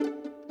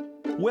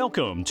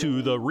Welcome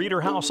to the Reader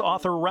House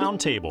Author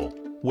Roundtable,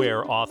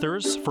 where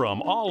authors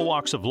from all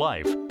walks of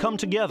life come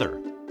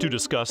together to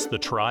discuss the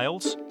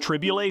trials,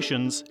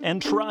 tribulations,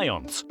 and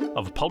triumphs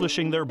of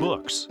publishing their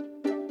books.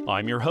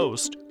 I'm your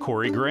host,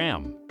 Corey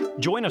Graham.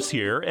 Join us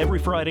here every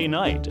Friday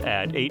night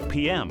at 8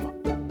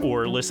 p.m.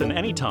 or listen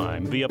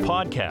anytime via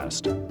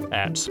podcast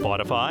at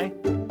Spotify,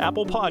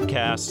 Apple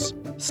Podcasts,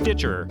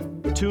 Stitcher,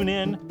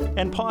 TuneIn,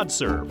 and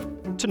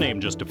PodServe, to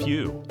name just a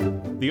few.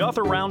 The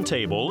Author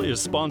Roundtable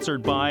is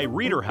sponsored by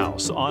Reader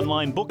House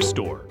Online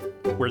Bookstore,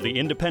 where the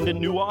independent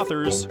new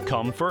authors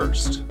come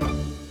first.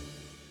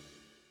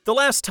 The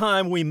last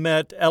time we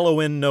met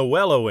Eowyn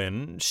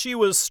Noëllowen, she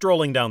was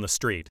strolling down the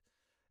street.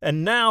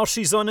 And now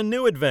she's on a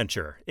new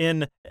adventure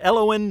in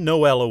Eowyn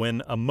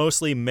Noëllowen, A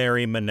Mostly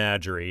Merry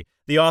Menagerie.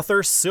 The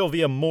author,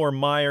 Sylvia Moore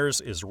Myers,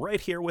 is right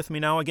here with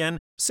me now again.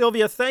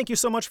 Sylvia, thank you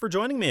so much for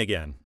joining me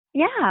again.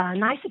 Yeah,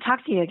 nice to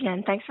talk to you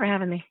again. Thanks for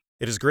having me.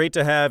 It is great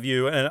to have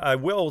you, and I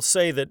will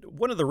say that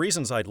one of the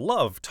reasons I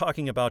love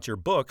talking about your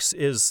books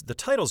is the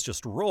titles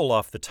just roll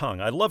off the tongue.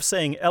 I love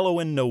saying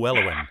Eowyn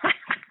Noëllowen.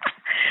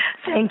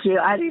 Thank you,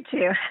 I do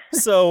too.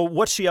 So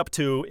what's she up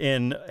to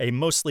in A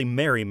Mostly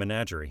Merry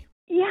Menagerie?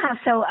 Yeah,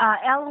 so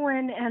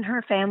Eowyn and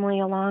her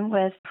family, along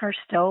with her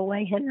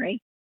stowaway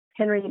Henry.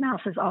 Henry the mouse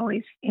is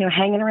always,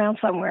 hanging around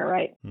somewhere,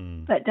 right?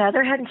 But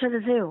they're heading to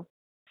the zoo.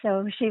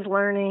 So she's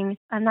learning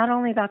not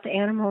only about the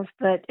animals,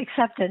 but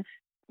acceptance.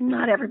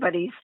 Not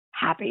everybody's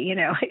happy,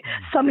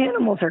 Some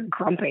animals are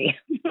grumpy.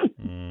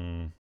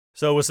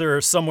 So was there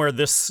somewhere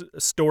this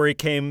story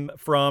came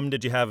from?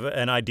 Did you have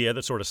an idea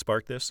that sort of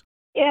sparked this?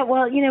 Yeah,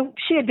 well,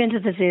 she had been to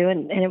the zoo,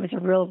 and it was a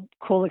real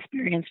cool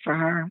experience for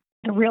her.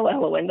 The real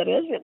Eowyn, that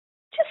is.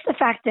 Just the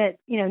fact that,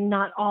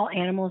 not all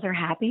animals are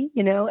happy,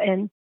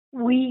 and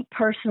we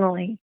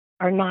personally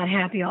are not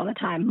happy all the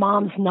time.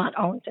 Mom's not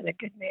always in a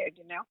good mood,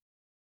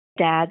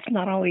 Dad's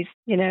not always,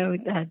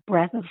 a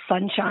breath of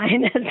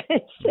sunshine, as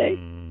they say.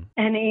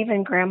 And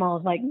even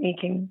grandmas like me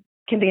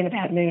can be in a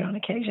bad mood on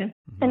occasion.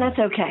 And that's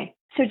okay.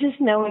 So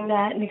just knowing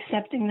that and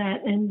accepting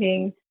that and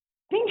being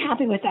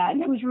happy with that.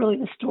 And that was really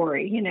the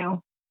story,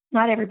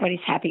 Not everybody's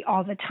happy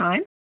all the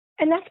time.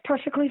 And that's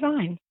perfectly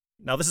fine.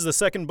 Now, this is the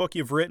second book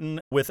you've written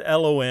with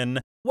Eowyn.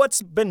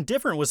 What's been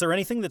different? Was there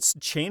anything that's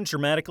changed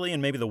dramatically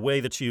in maybe the way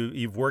that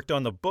you've worked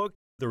on the book,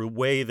 the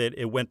way that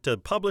it went to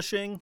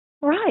publishing?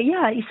 Right,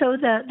 yeah. So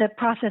the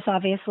process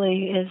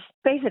obviously is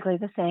basically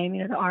the same.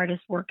 The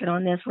artists working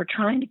on this, we're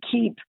trying to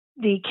keep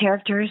the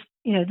characters,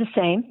 the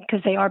same because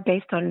they are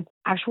based on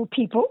actual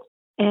people.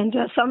 And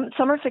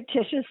some are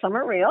fictitious, some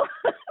are real.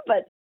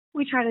 But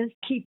we try to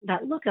keep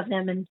that look of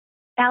them. And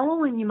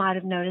Eowyn, you might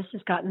have noticed,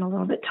 has gotten a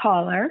little bit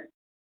taller.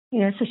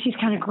 So she's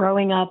kind of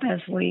growing up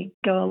as we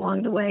go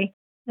along the way.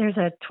 There's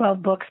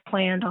 12 books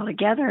planned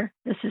altogether.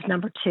 This is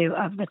number 2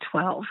 of the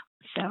 12.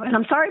 So, and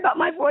I'm sorry about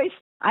my voice.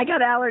 I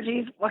got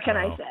allergies. What can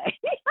I say?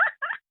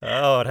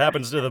 It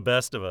happens to the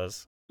best of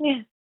us. Yeah.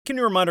 Can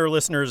you remind our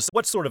listeners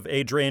what sort of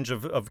age range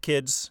of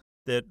kids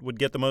that would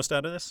get the most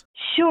out of this?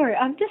 Sure.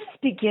 This is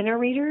beginner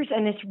readers,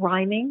 and it's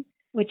rhyming,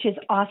 which is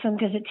awesome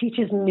because it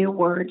teaches new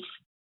words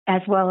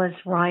as well as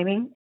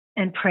rhyming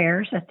and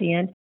prayers at the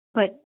end.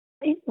 But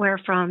anywhere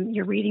from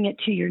you're reading it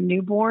to your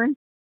newborn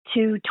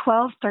to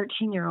 12,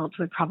 13-year-olds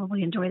would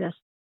probably enjoy this.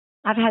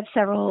 I've had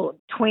several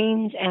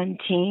tweens and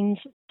teens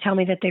tell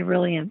me that they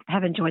really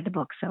have enjoyed the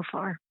book so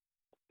far.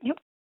 Yep.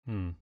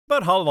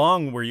 But how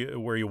long were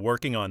you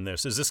working on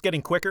this? Is this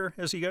getting quicker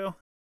as you go?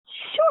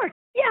 Sure.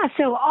 Yeah.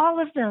 So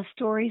all of the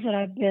stories that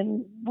I've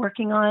been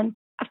working on,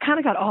 I've kind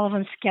of got all of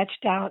them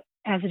sketched out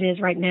as it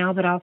is right now,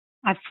 but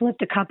I've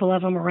flipped a couple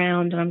of them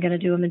around and I'm going to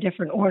do them in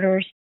different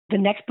orders. The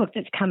next book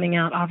that's coming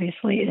out,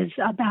 obviously, is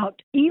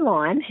about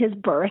Elon, his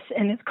birth,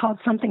 and it's called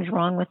Something's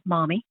Wrong with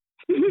Mommy.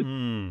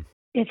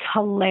 It's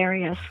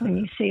hilarious. When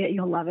you see it,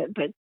 you'll love it.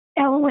 But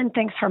Eowyn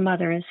thinks her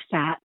mother is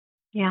fat.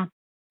 Yeah.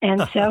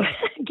 And so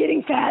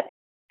getting fat,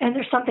 and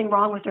there's something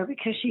wrong with her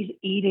because she's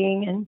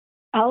eating. And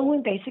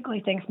Eowyn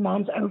basically thinks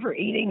mom's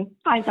overeating,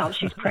 finds out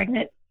she's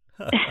pregnant.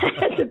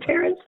 The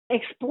parents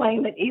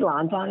explain that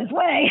Elon's on his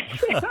way.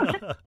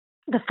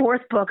 The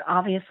fourth book,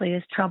 obviously,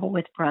 is Trouble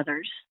with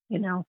Brothers,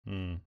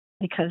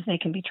 because they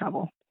can be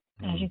trouble,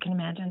 as you can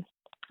imagine.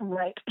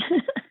 Right.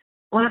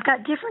 Well, I've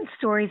got different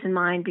stories in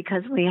mind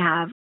because we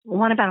have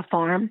one about a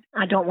farm.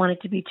 I don't want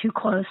it to be too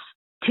close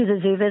to the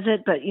zoo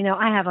visit, but,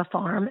 I have a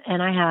farm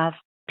and I have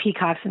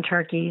peacocks and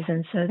turkeys.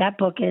 And so that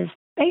book is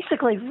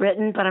basically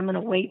written, but I'm going to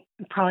wait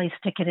and probably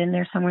stick it in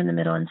there somewhere in the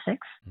middle in 6.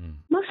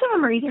 Most of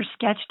them are either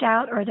sketched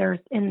out or they're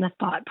in the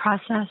thought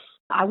process.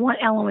 I want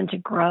Eowyn to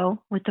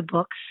grow with the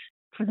books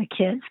for the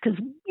kids because,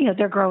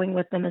 they're growing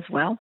with them as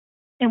well.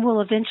 And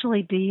we'll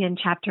eventually be in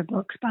chapter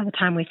books by the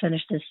time we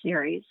finish this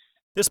series.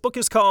 This book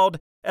is called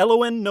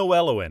Eowyn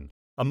Noëllowen,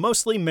 A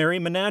Mostly Merry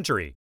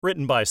Menagerie,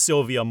 written by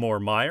Sylvia Moore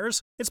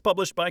Myers. It's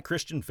published by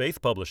Christian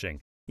Faith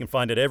Publishing. You can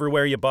find it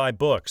everywhere you buy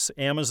books,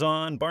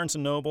 Amazon, Barnes &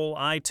 Noble,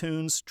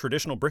 iTunes,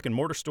 traditional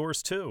brick-and-mortar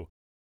stores too.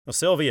 Well,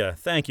 Sylvia,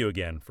 thank you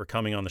again for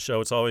coming on the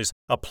show. It's always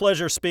a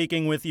pleasure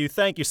speaking with you.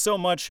 Thank you so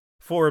much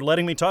for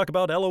letting me talk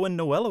about Eowyn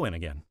Noëllowen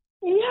again.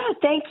 Yeah,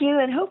 Thank you.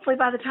 And hopefully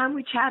by the time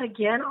we chat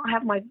again, I'll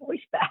have my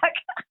voice back.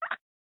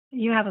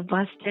 You have a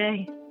blessed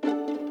day.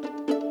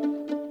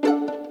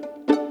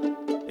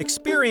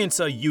 Experience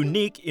a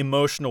unique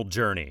emotional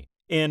journey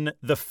in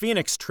The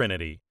Phoenix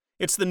Trinity.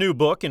 It's the new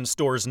book in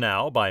stores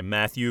now by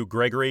Matthew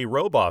Gregory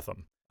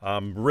Robotham.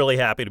 I'm really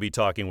happy to be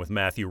talking with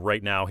Matthew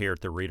right now here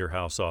at the Reader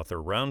House Author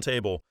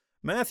Roundtable.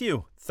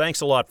 Matthew,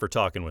 thanks a lot for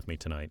talking with me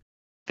tonight.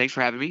 Thanks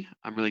for having me.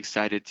 I'm really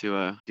excited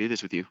to do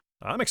this with you.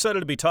 I'm excited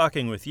to be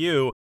talking with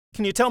you.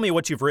 Can you tell me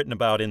what you've written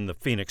about in The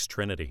Phoenix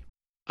Trinity?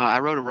 I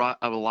wrote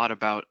a lot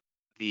about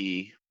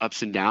the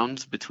ups and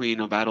downs between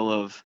a battle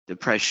of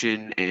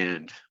depression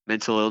and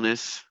mental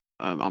illness.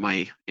 On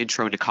my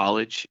intro into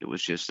college, it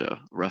was just a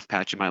rough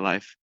patch in my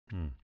life.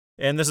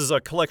 And this is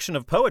a collection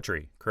of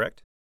poetry,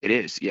 correct? It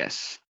is,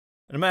 yes.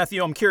 And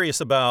Matthew, I'm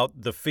curious about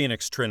The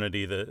Phoenix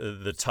Trinity,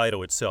 the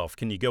title itself.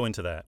 Can you go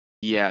into that?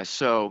 Yeah,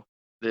 so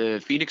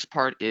the Phoenix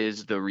part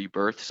is the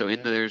rebirth. So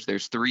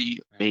there's three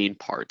main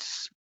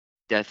parts: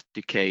 death,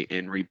 decay,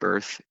 and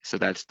rebirth. So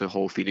that's the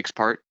whole Phoenix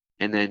part.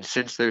 And then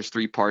since there's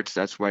three parts,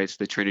 that's why it's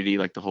the Trinity,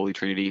 like the Holy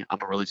Trinity. I'm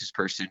a religious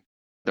person.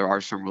 There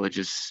are some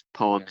religious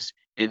poems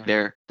in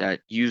there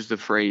that use the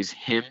phrase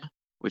him,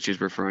 which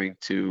is referring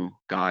to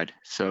God.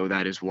 So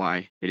that is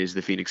why it is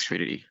the Phoenix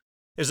Trinity.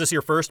 Is this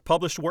your first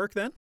published work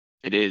then?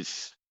 It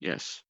is,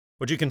 yes.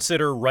 Would you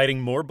consider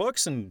writing more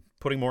books and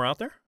putting more out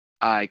there?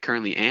 I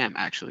currently am,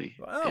 actually.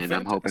 Wow, and fantastic.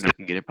 I'm hoping I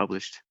can get it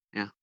published.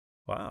 Yeah.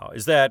 Wow.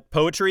 Is that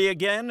poetry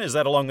again? Is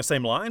that along the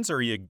same lines, or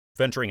are you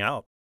venturing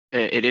out?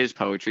 It is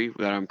poetry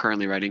that I'm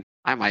currently writing.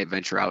 I might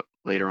venture out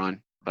later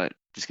on, but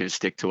just going to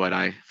stick to what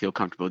I feel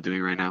comfortable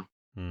doing right now.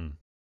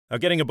 Now,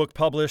 getting a book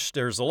published,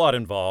 there's a lot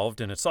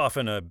involved, and it's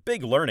often a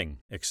big learning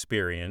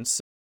experience.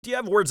 Do you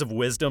have words of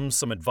wisdom,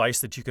 some advice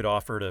that you could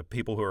offer to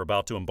people who are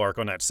about to embark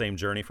on that same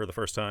journey for the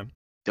first time?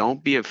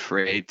 Don't be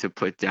afraid to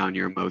put down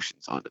your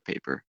emotions on the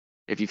paper.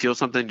 If you feel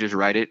something, just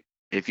write it.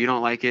 If you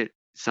don't like it,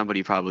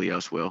 somebody probably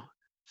else will.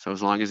 So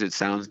as long as it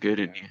sounds good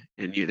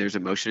and there's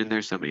emotion in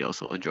there, somebody else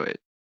will enjoy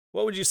it.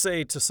 What would you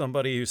say to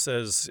somebody who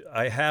says,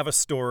 I have a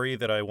story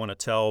that I want to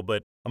tell,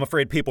 but I'm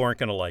afraid people aren't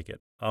going to like it.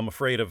 I'm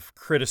afraid of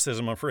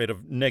criticism. I'm afraid of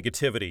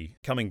negativity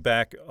coming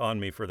back on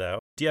me for that.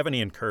 Do you have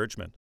any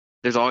encouragement?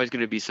 There's always going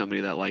to be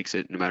somebody that likes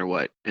it no matter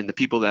what. And the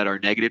people that are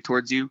negative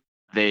towards you,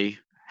 they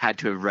had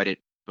to have read it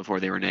before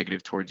they were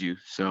negative towards you.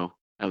 So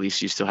at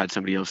least you still had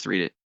somebody else to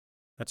read it.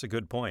 That's a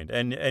good point.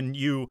 And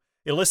you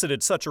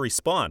elicited such a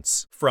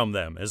response from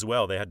them as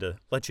well. They had to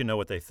let you know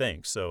what they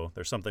think. So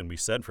there's something to be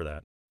said for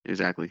that.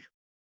 Exactly.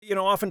 You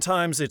know,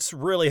 oftentimes it's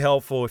really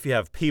helpful if you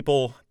have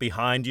people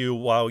behind you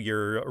while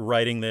you're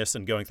writing this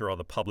and going through all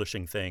the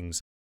publishing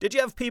things. Did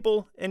you have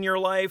people in your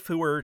life who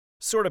were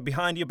sort of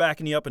behind you,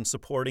 backing you up and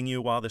supporting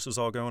you while this was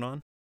all going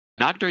on?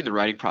 Not during the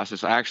writing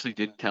process. I actually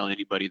didn't tell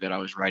anybody that I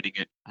was writing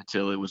it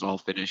until it was all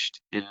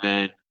finished. And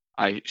then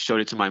I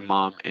showed it to my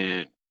mom,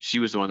 and she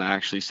was the one that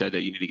actually said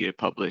that you need to get it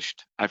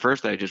published. At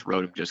first, I just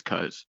wrote him just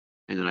cause.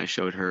 And then I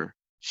showed her.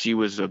 She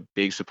was a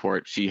big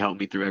support. She helped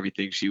me through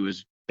everything. She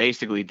was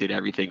basically did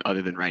everything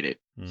other than write it.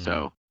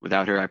 So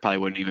without her, I probably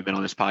wouldn't even been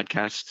on this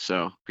podcast.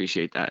 So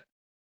appreciate that.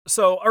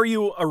 So are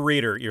you a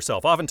reader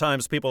yourself?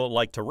 Oftentimes people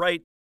like to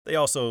write. They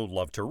also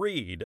love to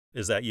read.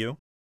 Is that you?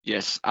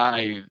 Yes,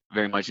 I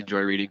very much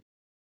enjoy reading.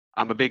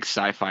 I'm a big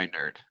sci-fi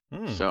nerd.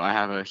 So I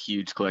have a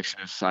huge collection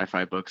of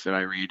sci-fi books that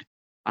I read.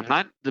 I'm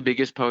not the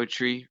biggest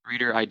poetry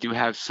reader. I do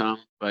have some,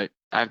 but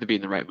I have to be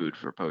in the right mood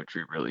for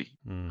poetry, really.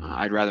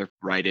 I'd rather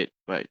write it,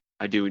 but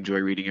I do enjoy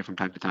reading it from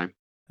time to time.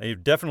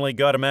 You've definitely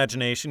got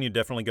imagination. You've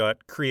definitely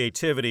got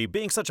creativity.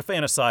 Being such a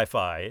fan of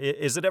sci-fi,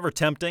 is it ever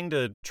tempting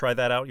to try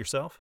that out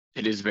yourself?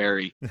 It is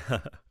very.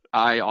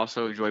 I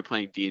also enjoy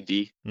playing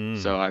D&D.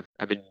 So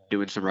I've been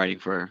doing some writing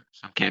for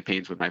some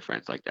campaigns with my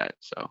friends like that.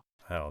 So.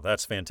 Oh,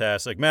 that's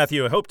fantastic.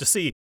 Matthew, I hope to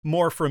see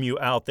more from you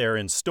out there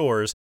in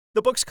stores.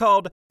 The book's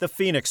called The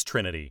Phoenix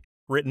Trinity,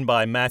 written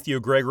by Matthew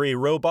Gregory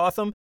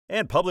Robotham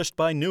and published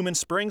by Newman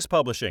Springs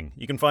Publishing.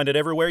 You can find it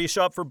everywhere you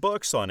shop for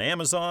books, on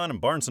Amazon and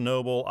Barnes &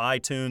 Noble,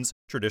 iTunes,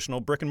 traditional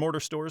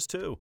brick-and-mortar stores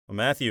too. Well,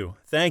 Matthew,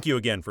 thank you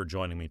again for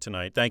joining me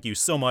tonight. Thank you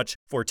so much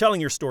for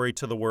telling your story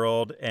to the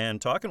world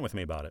and talking with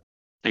me about it.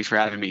 Thanks for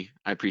having me.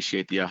 I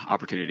appreciate the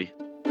opportunity.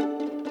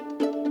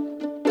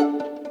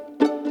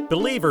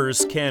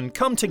 Believers can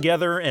come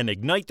together and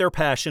ignite their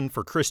passion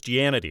for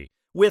Christianity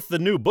with the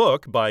new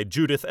book by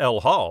Judith L.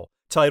 Hall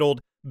titled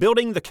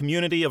Building the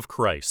Community of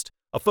Christ,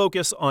 a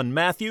focus on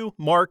Matthew,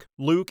 Mark,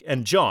 Luke,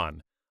 and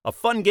John, a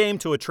fun game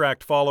to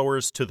attract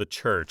followers to the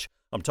church.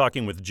 I'm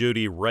talking with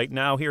Judy right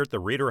now here at the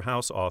Reader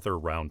House Author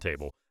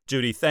Roundtable.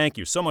 Judy, thank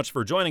you so much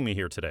for joining me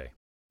here today.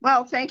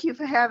 Well, thank you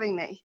for having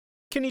me.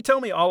 Can you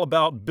tell me all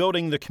about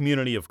Building the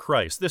Community of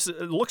Christ? This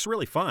looks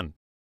really fun.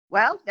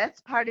 Well,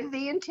 that's part of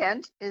the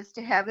intent, is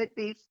to have it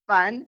be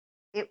fun.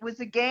 It was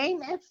a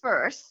game at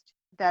first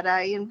that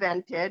I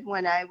invented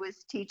when I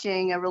was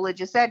teaching a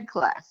religious ed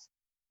class.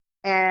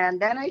 And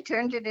then I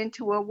turned it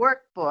into a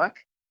workbook.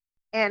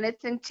 And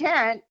its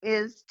intent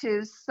is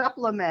to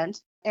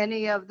supplement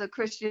any of the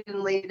Christian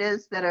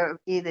leaders that are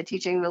either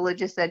teaching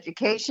religious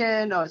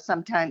education or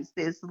sometimes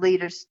there's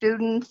leader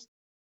students.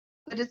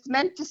 But it's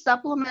meant to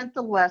supplement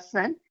the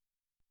lesson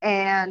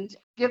and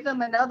give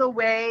them another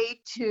way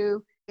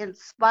to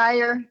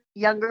inspire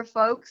younger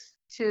folks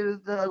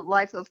to the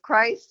life of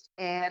Christ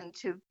and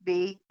to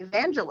be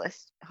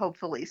evangelists,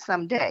 hopefully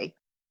someday.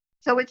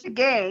 So it's a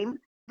game.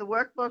 The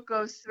workbook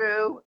goes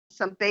through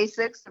some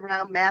basics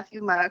around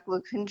Matthew, Mark,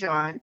 Luke, and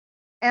John.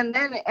 And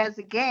then as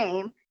a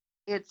game,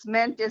 it's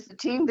meant as a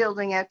team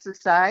building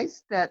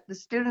exercise that the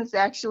students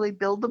actually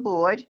build the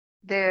board.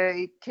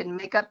 They can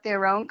make up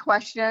their own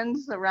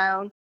questions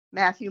around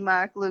Matthew,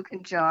 Mark, Luke,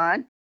 and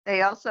John.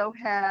 They also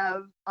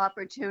have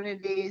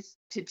opportunities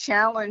to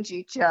challenge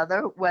each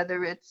other,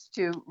 whether it's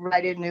to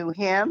write a new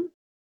hymn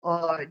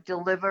or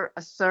deliver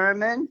a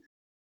sermon,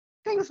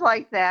 things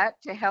like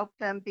that to help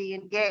them be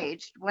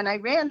engaged. When I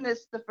ran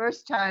this the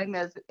first time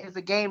as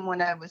a game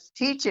when I was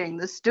teaching,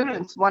 the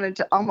students wanted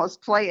to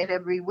almost play it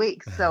every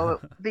week. So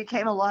it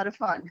became a lot of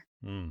fun.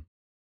 Mm.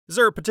 Is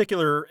there a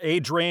particular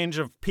age range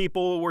of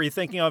people where you're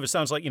thinking of? It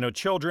sounds like,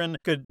 children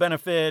could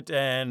benefit.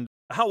 And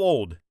how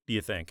old do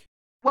you think?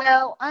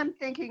 Well, I'm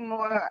thinking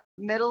more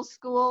middle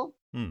school,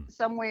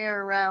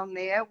 somewhere around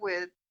there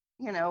with,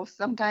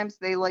 sometimes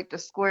they like to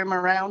squirm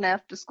around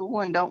after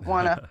school and don't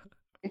want to,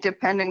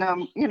 depending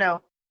on,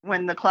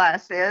 when the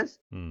class is.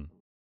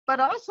 But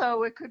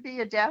also it could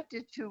be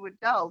adapted to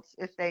adults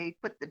if they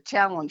put the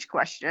challenge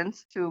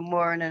questions to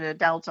more in an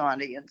adult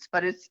audience,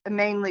 but it's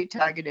mainly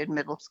targeted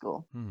middle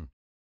school.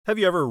 Have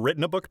you ever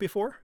written a book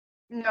before?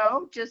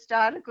 No, just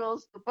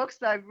articles. The books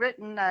I've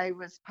written, I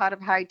was part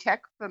of high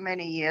tech for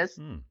many years.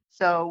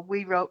 So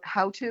we wrote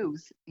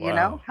how-tos,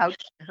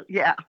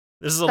 yeah.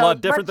 This is a lot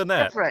different than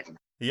that. Different.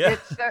 Yeah. It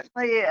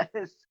certainly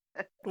is.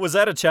 Was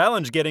that a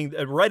challenge,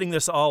 writing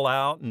this all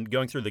out and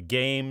going through the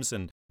games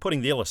and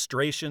putting the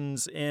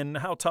illustrations in?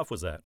 How tough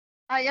was that?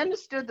 I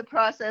understood the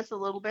process a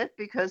little bit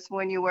because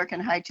when you work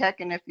in high tech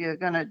and if you're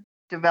going to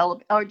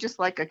develop, or just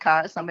like a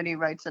car, somebody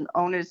writes an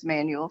owner's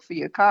manual for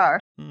your car,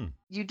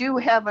 you do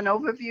have an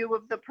overview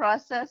of the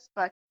process,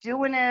 but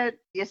doing it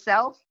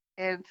yourself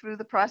and through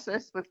the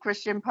process with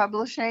Christian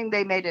Publishing,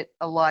 they made it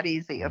a lot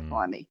easier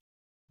for me.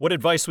 What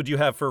advice would you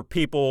have for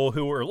people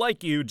who are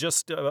like you,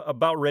 just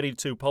about ready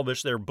to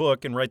publish their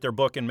book and write their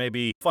book and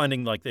maybe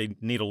finding like they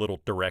need a little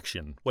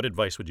direction? What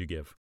advice would you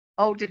give?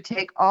 Oh, to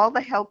take all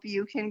the help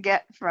you can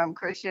get from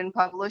Christian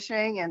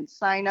Publishing and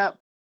sign up.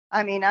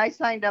 I mean, I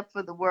signed up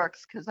for the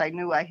works because I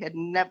knew I had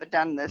never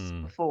done this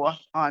before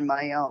on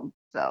my own.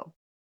 So,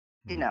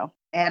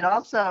 and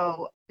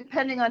also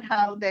depending on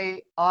how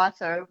they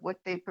author, what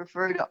they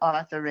prefer to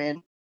author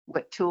in,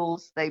 what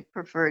tools they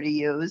prefer to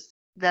use,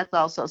 that's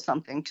also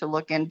something to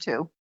look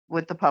into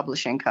with the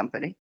publishing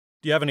company.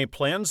 Do you have any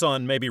plans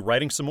on maybe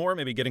writing some more,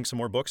 maybe getting some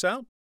more books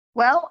out?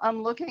 Well,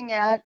 I'm looking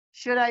at,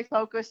 should I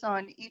focus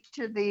on each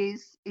of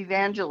these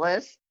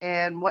evangelists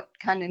and what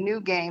kind of new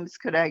games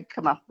could I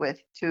come up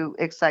with to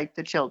excite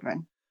the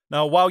children?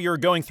 Now, while you're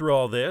going through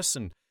all this,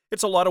 and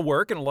it's a lot of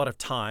work and a lot of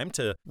time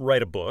to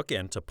write a book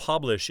and to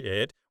publish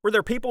it, were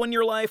there people in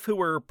your life who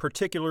were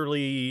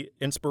particularly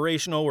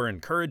inspirational or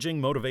encouraging,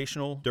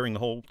 motivational during the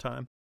whole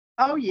time?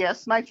 Oh,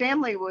 yes. My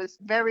family was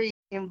very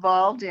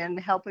involved in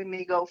helping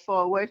me go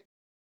forward,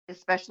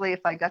 especially if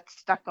I got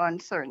stuck on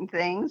certain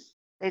things.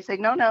 They say,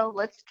 no,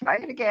 let's try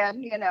it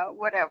again,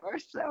 whatever.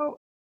 So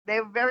they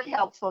were very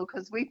helpful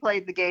because we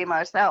played the game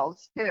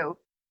ourselves, too,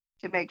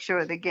 to make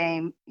sure the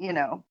game,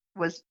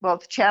 was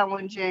both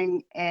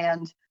challenging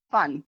and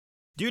fun.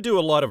 Do you do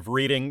a lot of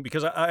reading?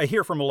 Because I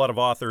hear from a lot of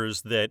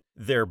authors that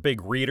they're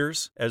big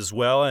readers as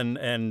well,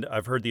 and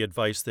I've heard the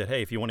advice that,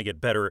 hey, if you want to get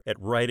better at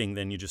writing,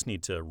 then you just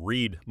need to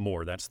read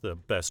more. That's the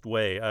best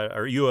way.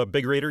 Are you a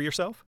big reader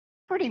yourself?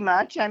 Pretty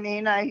much. I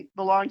mean, I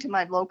belong to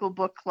my local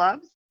book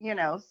clubs,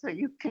 so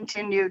you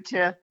continue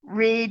to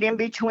read in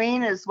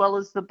between as well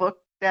as the book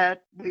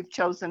that we've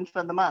chosen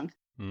for the month.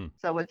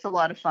 So it's a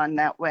lot of fun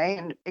that way.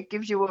 And it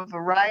gives you a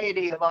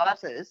variety of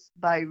authors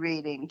by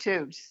reading,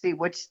 too, to see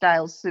which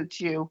style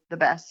suits you the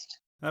best.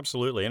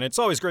 Absolutely. And it's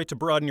always great to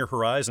broaden your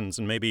horizons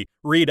and maybe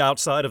read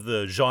outside of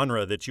the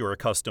genre that you're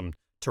accustomed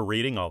to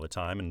reading all the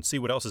time and see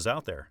what else is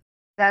out there.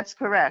 That's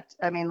correct.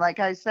 I mean, like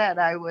I said,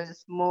 I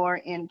was more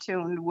in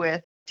tune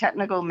with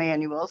technical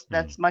manuals.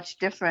 That's much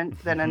different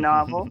than a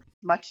novel,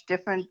 much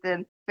different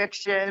than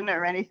fiction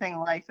or anything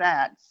like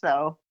that.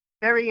 So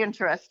very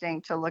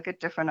interesting to look at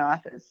different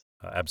authors.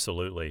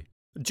 Absolutely.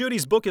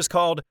 Judy's book is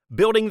called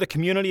Building the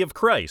Community of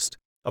Christ,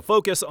 a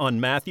focus on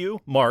Matthew,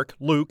 Mark,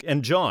 Luke,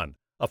 and John,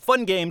 a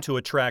fun game to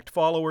attract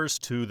followers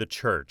to the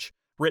church.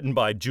 Written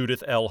by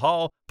Judith L.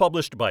 Hall,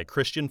 published by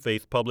Christian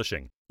Faith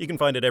Publishing. You can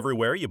find it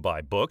everywhere you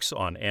buy books,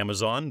 on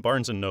Amazon,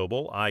 Barnes &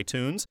 Noble,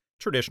 iTunes,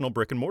 traditional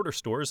brick-and-mortar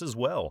stores as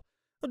well.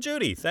 Well,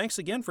 Judy, thanks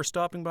again for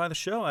stopping by the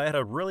show. I had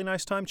a really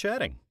nice time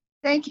chatting.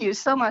 Thank you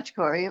so much,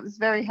 Corey. It was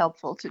very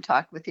helpful to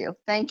talk with you.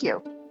 Thank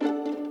you.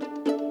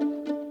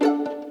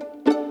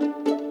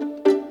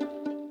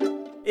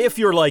 If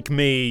you're like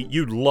me,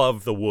 you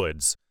love the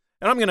woods.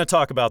 And I'm going to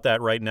talk about that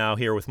right now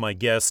here with my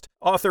guest,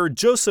 author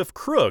Joseph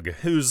Krug,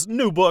 whose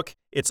new book,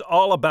 It's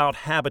All About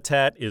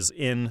Habitat, is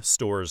in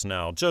stores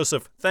now.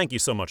 Joseph, thank you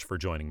so much for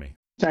joining me.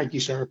 Thank you,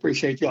 sir.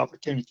 Appreciate the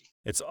opportunity.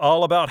 It's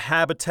all about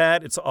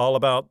habitat. It's all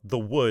about the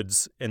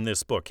woods in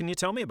this book. Can you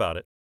tell me about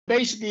it?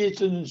 Basically,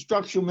 it's an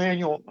instructional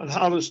manual on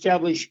how to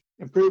establish,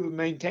 improve, and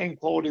maintain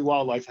quality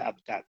wildlife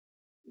habitat.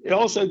 It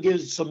also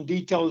gives some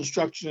detailed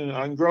instruction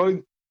on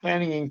growing,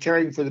 planting, and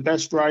caring for the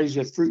best varieties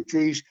of fruit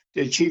trees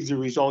to achieve the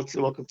results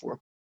you're looking for.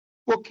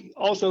 The book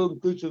also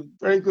includes some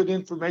very good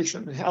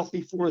information on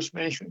healthy forest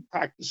management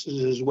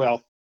practices as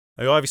well.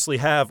 You obviously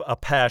have a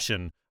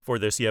passion for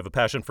this. You have a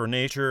passion for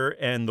nature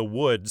and the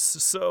woods.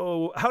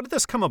 So how did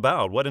this come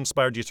about? What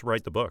inspired you to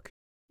write the book?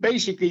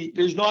 Basically,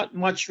 there's not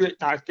much written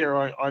out there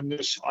on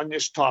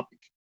this topic.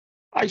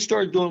 I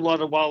started doing a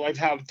lot of wildlife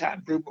habitat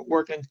improvement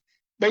work, and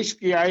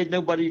basically I had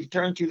nobody to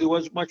turn to. There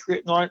wasn't much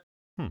written on it.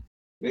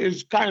 It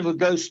was kind of a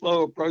go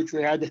slow approach.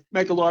 We had to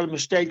make a lot of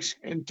mistakes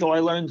until I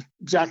learned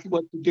exactly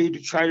what to do to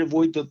try to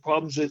avoid the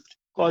problems that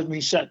caused me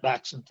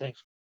setbacks and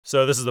things.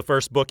 So this is the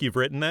first book you've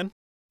written then?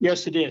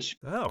 Yes, it is.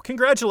 Oh,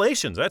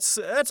 congratulations. That's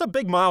a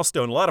big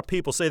milestone. A lot of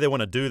people say they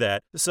want to do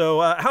that.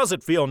 So how's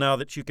it feel now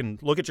that you can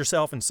look at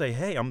yourself and say,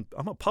 hey, I'm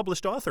a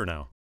published author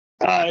now?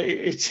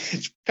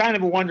 It's kind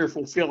of a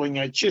wonderful feeling.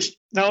 It's just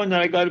knowing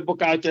that I got a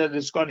book out there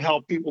that's going to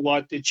help people a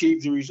lot to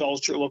achieve the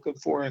results you're looking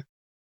for.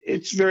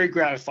 It's very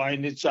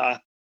gratifying.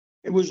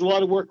 It was a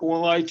lot of work. I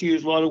won't lie to you. It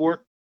was a lot of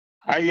work.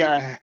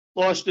 I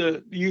lost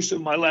the use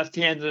of my left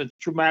hand in a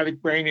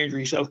traumatic brain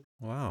injury, so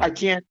wow. I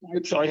can't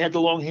type. So I had to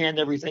longhand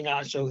everything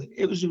out. So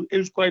it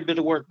was quite a bit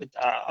of work. But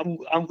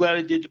I'm glad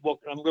I did the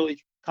book, and I'm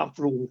really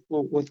comfortable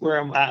with where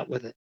I'm at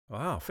with it.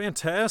 Wow,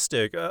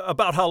 fantastic.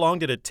 About how long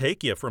did it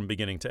take you from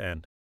beginning to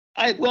end?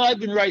 I've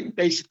been writing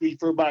basically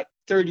for about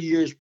 30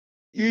 years,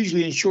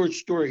 usually in short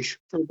stories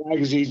for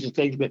magazines and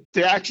things. But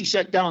to actually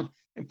sit down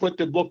and put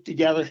the book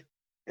together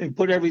and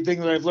put everything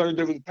that I've learned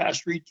over the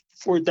past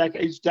 4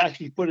 decades to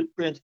actually put it in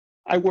print,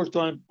 I worked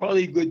on it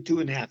probably a good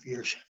 2.5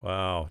 years.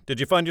 Wow. Did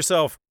you find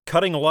yourself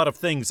cutting a lot of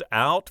things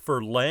out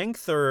for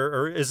length,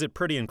 or is it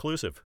pretty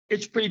inclusive?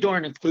 It's pretty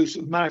darn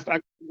inclusive. Matter of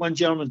fact, one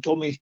gentleman told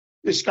me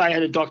this guy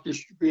had a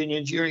doctor's degree in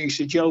engineering. He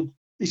said, Joe,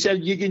 he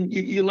said,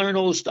 you learn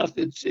all the stuff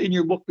that's in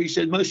your book. But he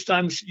said, most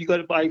times you got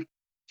to buy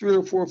 3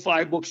 or 4 or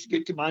 5 books to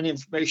get the amount of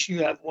information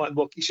you have in one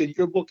book. He said,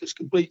 your book is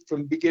complete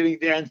from beginning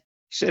to end.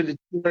 He said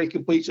it's very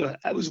complete. So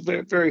that was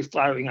very, very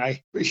flattering.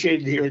 I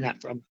appreciated hearing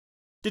that from him.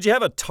 Did you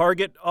have a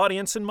target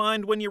audience in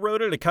mind when you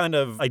wrote it, a kind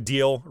of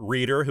ideal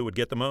reader who would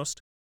get the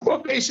most? Well,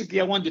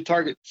 basically, I wanted to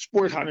target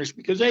sport hunters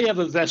because they have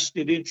a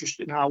vested interest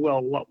in how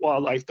well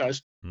wildlife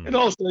does, and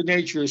also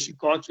naturists and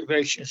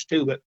conservationists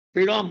too, but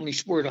predominantly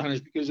sport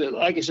hunters because,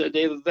 like I said,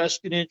 they have a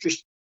vested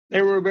interest.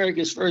 They were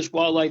America's first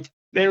wildlife.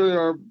 They were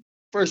our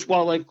first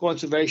wildlife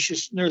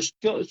conservationists, and they're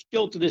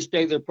still to this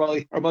day, they're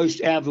probably our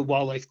most avid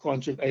wildlife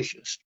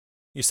conservationists.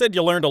 You said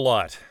you learned a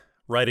lot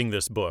writing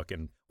this book,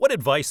 and what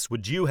advice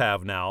would you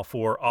have now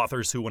for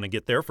authors who want to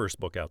get their first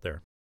book out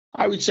there?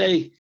 I would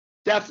say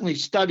definitely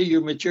study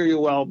your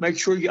material well. Make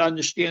sure you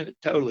understand it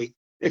totally.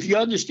 If you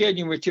understand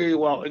your material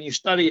well and you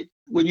study it,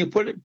 when you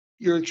put it,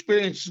 your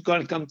experience is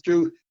going to come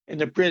through in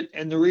the print,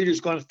 and the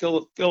reader's going to feel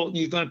it, and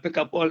he's going to pick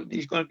up on it, and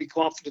he's going to be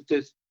confident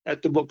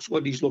that the book's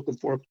what he's looking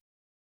for.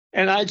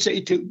 And I'd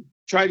say to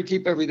try to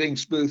keep everything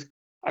smooth.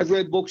 I've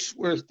read books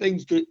where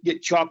things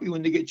get choppy.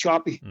 When they get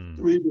choppy,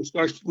 the reader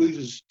starts to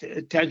lose his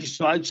attention.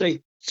 So I'd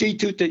say see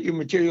to it that your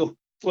material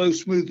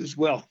flows smooth as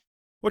well.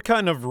 What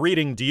kind of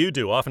reading do you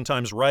do?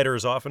 Oftentimes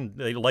writers,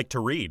 they like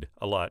to read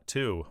a lot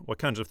too. What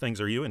kinds of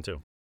things are you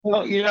into?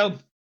 Well,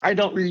 I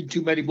don't read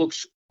too many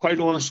books, quite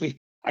honestly.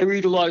 I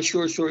read a lot of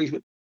short stories,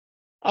 but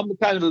I'm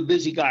kind of a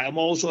busy guy. I'm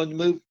always on the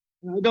move.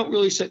 I don't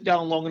really sit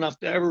down long enough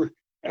to ever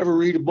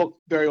read a book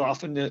very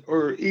often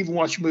or even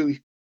watch a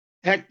movie.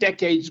 Heck,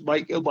 decades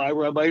might go by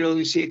where I might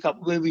only see a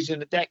couple movies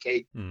in a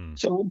decade.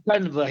 So I'm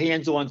kind of a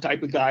hands-on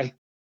type of guy.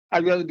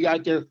 I'd rather be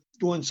out there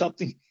doing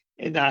something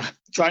and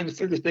trying to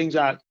figure things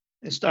out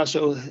and stuff.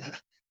 So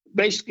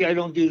basically, I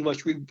don't do as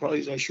much reading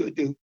probably as I should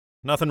do.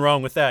 Nothing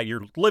wrong with that.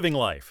 You're living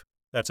life.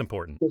 That's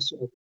important. Yes,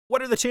 sir.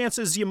 What are the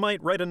chances you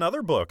might write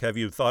another book? Have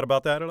you thought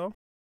about that at all?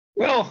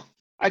 Well,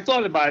 I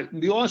thought about it.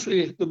 And to be honest with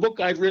you, the book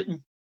I've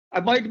written, I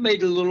might have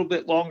made it a little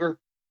bit longer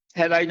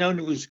had I known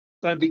it was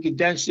going to be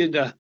condensed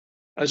into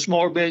a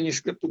smaller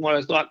manuscript than what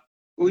I thought.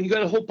 But when you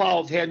got a whole pile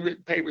of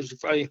handwritten papers in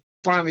front of you,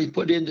 finally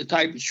put in the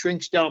type, it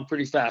shrinks down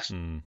pretty fast.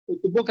 But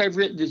the book I've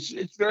written,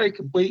 it's very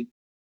complete.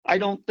 I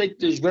don't think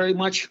there's very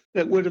much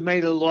that would have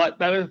made it a lot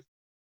better.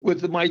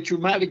 With my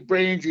traumatic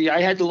brain injury, I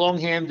had to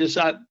longhand this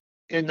out.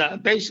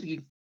 And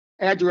basically,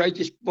 I had to write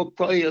this book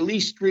probably at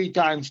least 3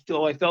 times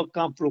till I felt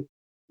comfortable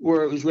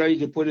where it was ready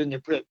to put in the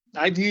print.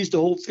 I've used a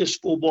whole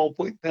fistful of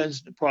ballpoint pens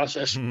in the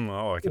process.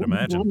 Oh, I can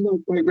imagine. I'm not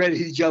quite ready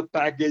to jump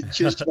back in.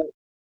 Just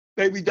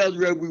maybe down the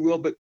road we will,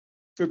 but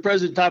for the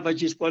present time, I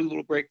just want a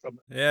little break from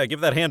it. Yeah,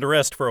 give that hand a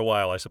rest for a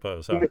while, I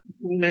suppose. Huh?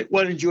 I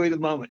want to enjoy the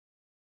moment.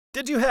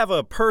 Did you have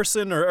a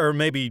person, or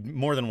maybe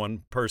more than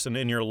one person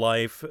in your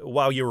life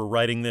while you were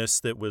writing this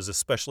that was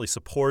especially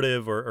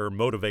supportive or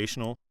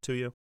motivational to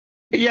you?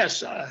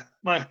 Yes,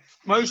 my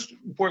most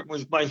important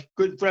was my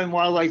good friend,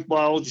 wildlife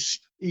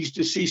biologist. He's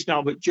deceased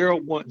now, but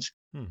Gerald Woods.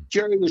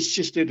 Jerry was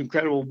just an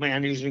incredible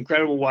man. He was an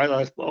incredible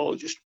wildlife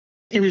biologist.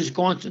 He was a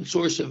constant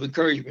source of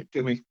encouragement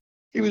to me.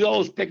 He was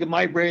always picking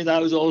my brain. I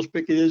was always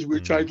picking his. We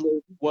were trying to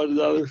learn one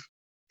another.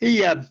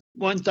 He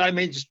one time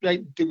made a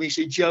statement to me. He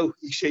said, "Joe,"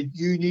 he said,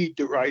 "you need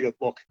to write a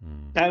book."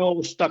 That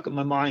always stuck in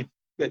my mind.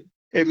 But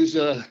it was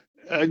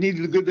I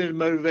needed a good bit of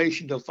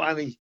motivation to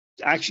finally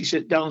actually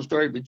sit down and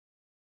start. But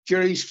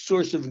Jerry's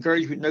source of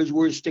encouragement, those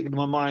words sticking to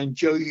my mind.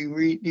 "Joe, you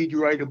need to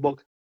write a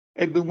book."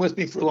 Had been with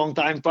me for a long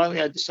time.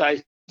 Finally, I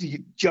decided to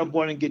jump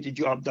on and get the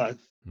job done.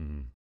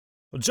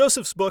 Well,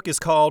 Joseph's book is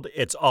called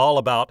It's All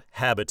About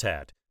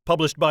Habitat,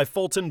 published by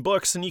Fulton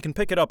Books, and you can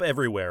pick it up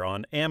everywhere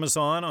on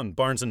Amazon, on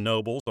Barnes &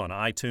 Noble, on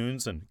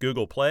iTunes and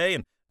Google Play,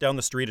 and down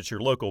the street at your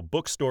local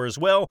bookstore as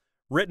well,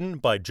 written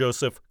by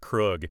Joseph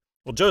Krug.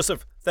 Well,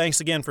 Joseph, thanks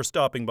again for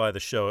stopping by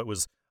the show. It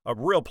was a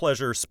real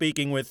pleasure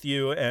speaking with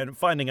you and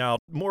finding out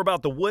more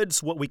about the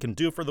woods, what we can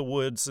do for the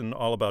woods, and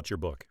all about your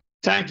book.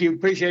 Thank you.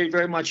 Appreciate it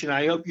very much, and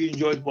I hope you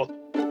enjoyed the book.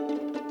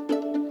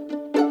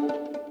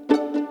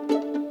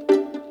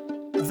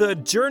 The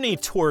journey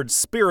towards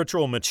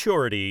spiritual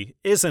maturity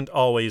isn't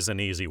always an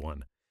easy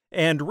one,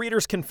 and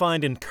readers can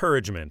find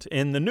encouragement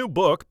in the new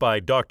book by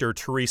Dr.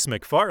 Therese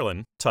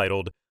McFarlane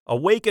titled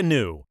Awake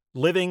Anew,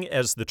 Living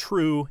as the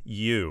True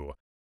You.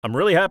 I'm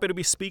really happy to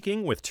be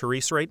speaking with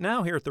Therese right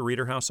now here at the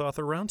Reader House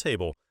Author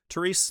Roundtable.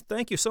 Therese,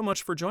 thank you so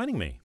much for joining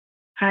me.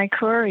 Hi,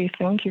 Corey.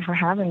 Thank you for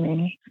having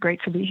me. It's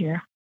great to be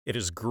here. It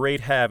is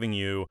great having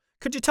you.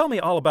 Could you tell me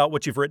all about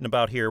what you've written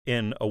about here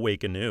in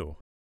Awake Anew?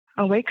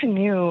 Awake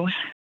Anew,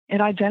 it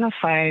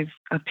identifies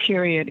a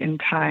period in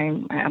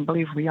time I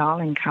believe we all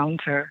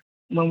encounter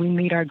when we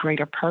meet our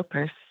greater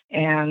purpose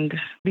and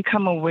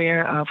become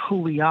aware of who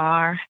we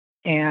are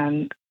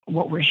and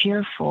what we're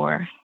here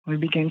for. We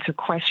begin to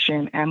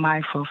question, am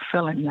I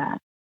fulfilling that?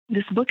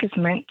 This book is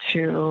meant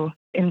to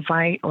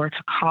invite or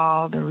to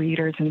call the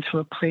readers into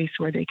a place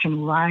where they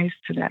can rise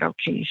to that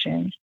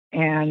occasion.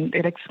 And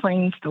it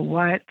explains the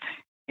what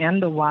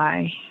and the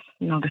why,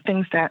 the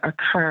things that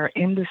occur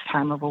in this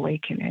time of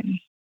awakening.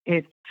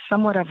 It's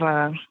somewhat of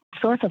a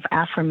source of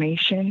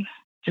affirmation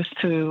just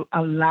to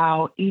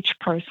allow each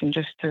person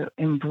just to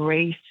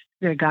embrace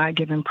their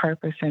God-given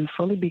purpose and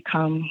fully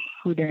become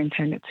who they're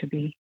intended to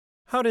be.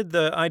 How did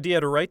the idea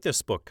to write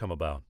this book come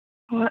about?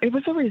 Well, it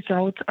was a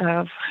result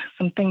of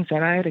some things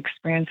that I had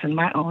experienced in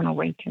my own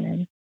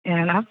awakening.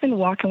 And I've been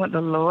walking with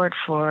the Lord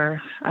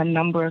for a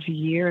number of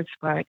years,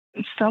 but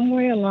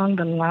somewhere along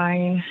the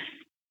line,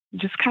 you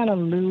just kind of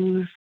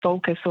lose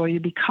focus or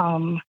you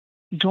become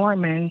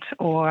dormant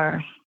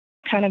or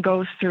kind of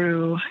goes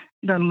through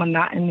the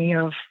monotony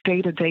of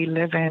day-to-day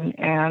living.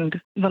 And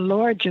the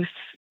Lord just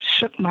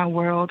shook my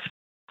world,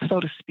 so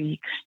to speak,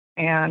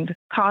 and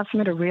caused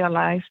me to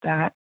realize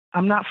that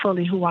I'm not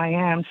fully who I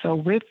am. So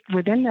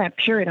within that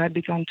period, I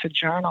began to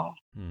journal.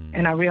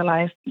 And I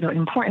realized the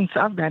importance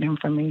of that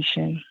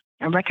information.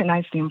 I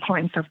recognized the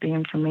importance of the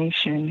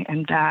information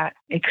and that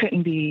it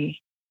couldn't be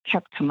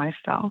kept to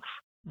myself.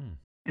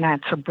 And I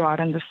had to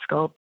broaden the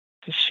scope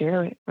to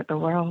share it with the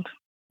world.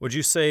 Would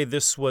you say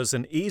this was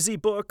an easy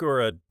book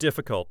or a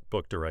difficult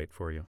book to write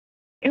for you?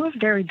 It was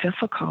very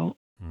difficult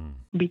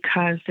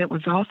because it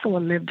was also a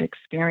lived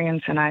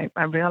experience. And I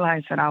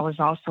realized that I was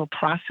also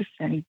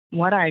processing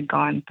what I'd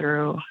gone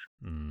through.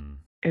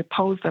 It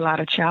posed a lot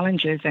of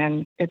challenges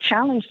and it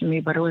challenged me,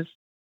 but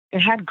it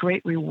had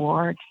great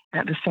reward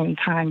at the same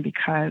time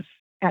because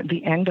at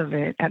the end of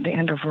it, at the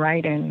end of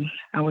writing,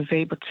 I was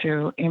able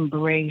to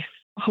embrace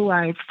who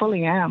I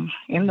fully am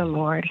in the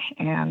Lord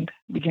and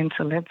begin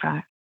to live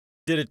that.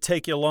 Did it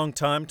take you a long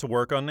time to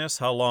work on this?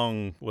 How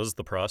long was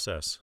the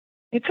process?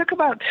 It took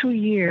about 2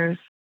 years,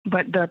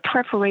 but the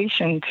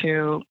preparation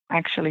to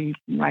actually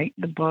write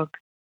the book,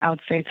 I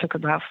would say took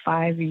about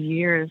 5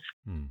 years.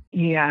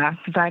 Yeah,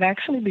 because I'd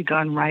actually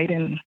begun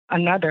writing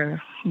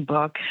another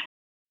book,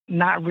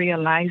 not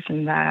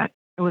realizing that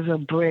it was a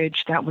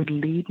bridge that would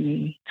lead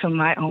me to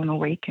my own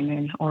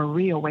awakening or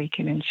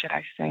reawakening, should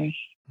I say.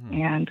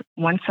 And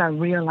once I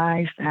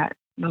realized that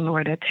the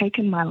Lord had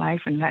taken my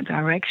life in that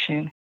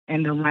direction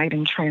and the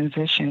writing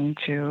transition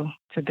to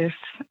this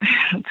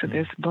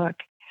this book.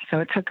 So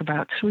it took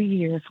about 2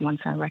 years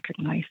once I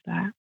recognized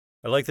that.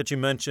 I like that you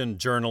mentioned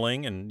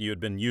journaling, and you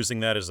had been using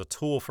that as a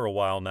tool for a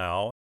while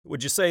now.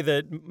 Would you say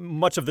that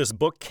much of this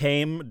book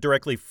came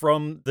directly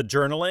from the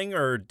journaling,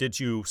 or did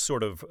you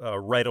sort of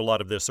write a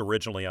lot of this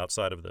originally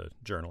outside of the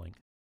journaling?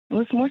 It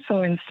was more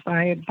so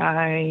inspired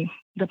by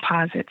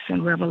deposits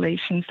and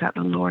revelations that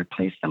the Lord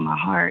placed in my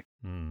heart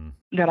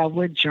that I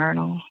would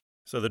journal.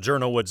 So the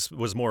journal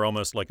was more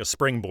almost like a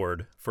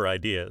springboard for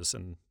ideas,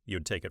 and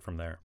you'd take it from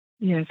there.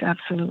 Yes,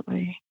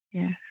 absolutely.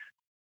 Yes.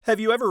 Have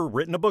you ever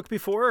written a book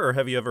before, or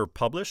have you ever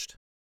published?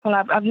 Well,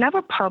 I've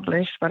never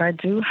published, but I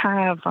do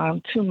have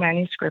 2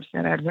 manuscripts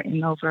that I've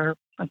written over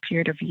a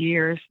period of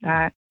years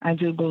that I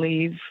do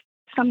believe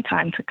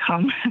sometime to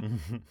come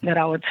that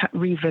I would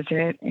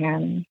revisit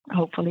and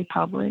hopefully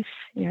publish.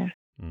 Yeah.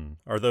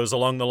 Are those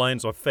along the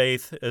lines of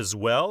faith as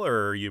well,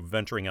 or are you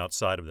venturing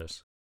outside of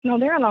this? No,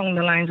 they're along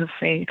the lines of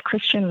faith,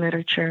 Christian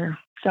literature,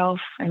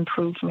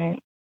 self-improvement,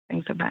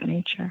 things of that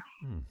nature.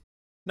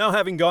 Now,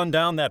 having gone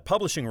down that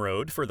publishing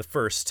road for the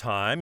first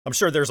time, I'm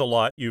sure there's a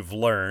lot you've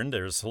learned.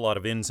 There's a lot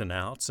of ins and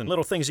outs and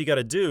little things you got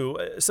to do.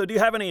 So do you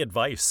have any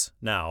advice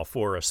now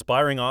for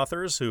aspiring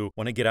authors who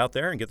want to get out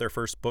there and get their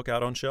first book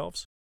out on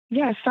shelves?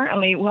 Yeah,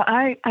 certainly. Well,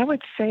 I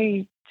would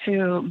say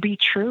to be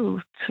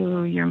true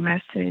to your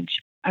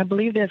message. I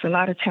believe there's a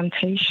lot of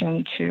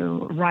temptation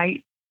to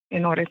write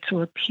in order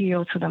to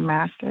appeal to the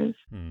masses.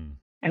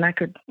 And I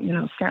could,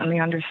 certainly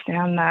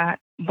understand that.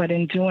 But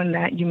in doing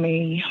that, you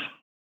may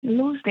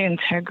lose the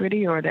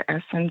integrity or the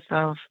essence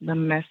of the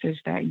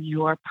message that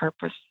you are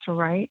purposed to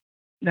write.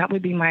 That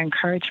would be my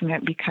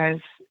encouragement, because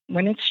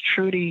when it's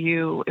true to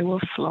you, it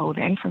will flow.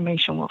 The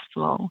information will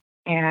flow.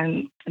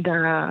 And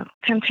the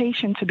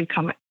temptation to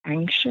become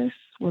anxious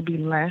will be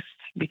less,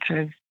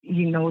 because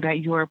you know that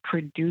you are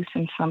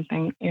producing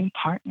something in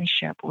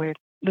partnership with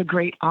the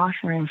great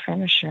author and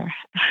finisher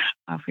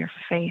of your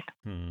faith.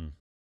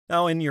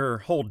 Now, in your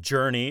whole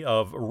journey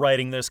of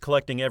writing this,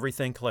 collecting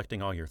everything,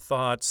 collecting all your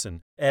thoughts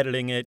and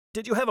editing it,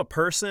 did you have a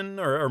person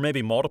or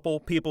maybe multiple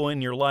people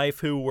in your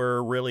life who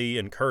were really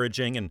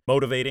encouraging and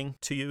motivating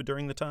to you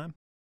during the time?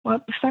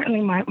 Well,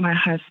 certainly my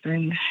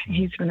husband.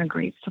 He's been a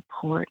great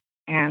support.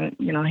 And,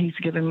 he's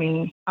given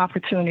me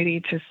opportunity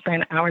to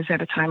spend hours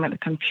at a time at the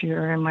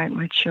computer, and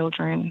my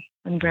children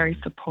been very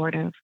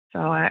supportive. So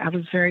I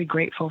was very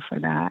grateful for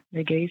that.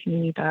 They gave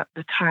me the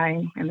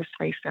time and the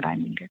space that I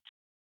needed.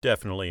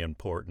 Definitely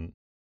important.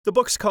 The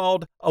book's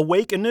called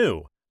Awake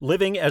Anew,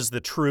 Living as the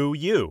True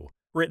You,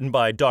 written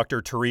by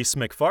Dr. Therese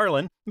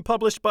McFarlane and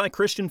published by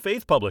Christian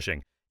Faith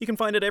Publishing. You can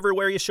find it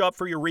everywhere you shop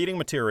for your reading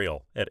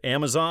material, at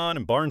Amazon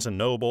and Barnes &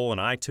 Noble and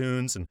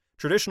iTunes and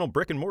traditional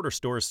brick-and-mortar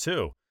stores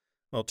too.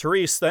 Well,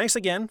 Therese, thanks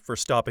again for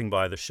stopping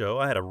by the show.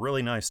 I had a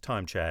really nice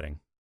time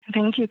chatting.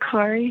 Thank you,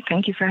 Corey.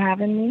 Thank you for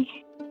having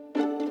me.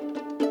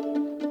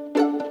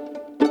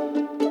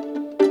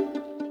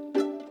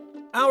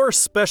 Our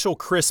Special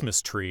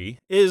Christmas Tree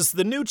is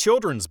the new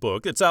children's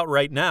book that's out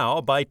right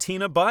now by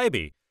Tina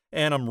Bybee.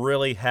 And I'm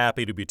really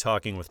happy to be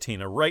talking with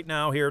Tina right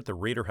now here at the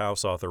Reader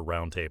House Author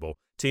Roundtable.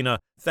 Tina,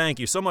 thank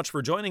you so much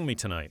for joining me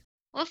tonight.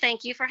 Well,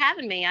 thank you for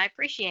having me. I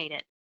appreciate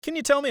it. Can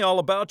you tell me all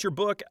about your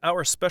book,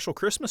 Our Special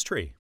Christmas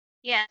Tree?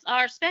 Yes,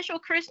 Our Special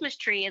Christmas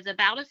Tree is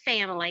about a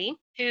family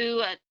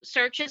who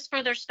searches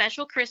for their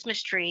special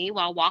Christmas tree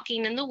while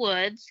walking in the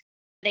woods.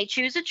 They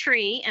choose a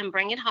tree and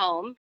bring it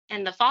home.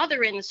 And the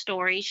father in the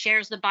story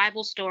shares the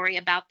Bible story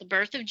about the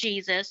birth of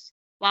Jesus,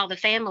 while the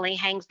family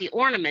hangs the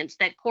ornaments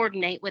that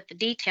coordinate with the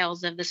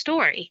details of the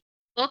story.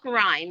 The book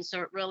rhymes,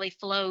 so it really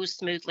flows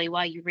smoothly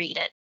while you read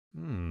it.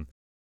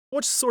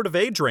 What sort of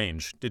age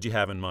range did you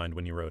have in mind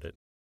when you wrote it?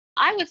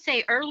 I would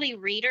say early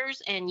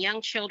readers and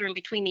young children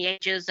between the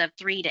ages of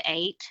 3 to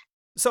 8.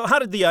 So how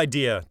did the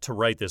idea to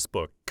write this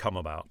book come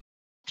about?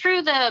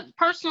 Through the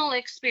personal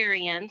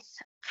experience,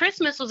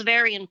 Christmas was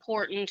very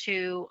important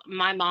to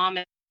my mom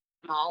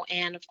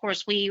and of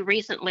course, we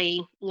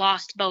recently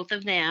lost both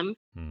of them.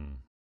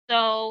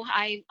 So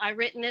I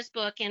written this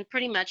book and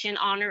pretty much in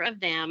honor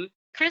of them.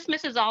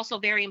 Christmas is also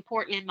very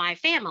important in my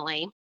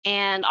family,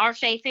 and our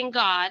faith in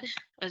God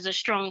is a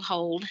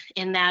stronghold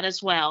in that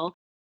as well.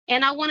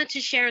 And I wanted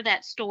to share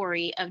that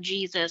story of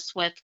Jesus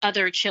with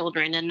other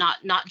children and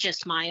not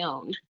just my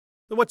own.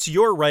 What's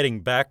your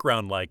writing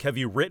background like? Have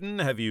you written?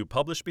 Have you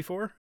published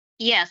before?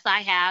 Yes,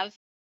 I have.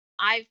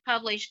 I've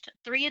published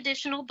 3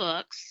 additional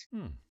books.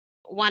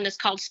 One is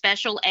called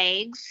Special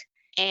Eggs,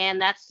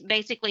 and that's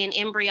basically an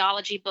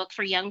embryology book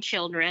for young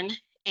children.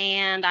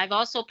 And I've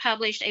also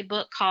published a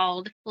book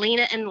called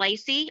Lena and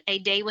Lacey, A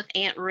Day with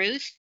Aunt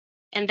Ruth.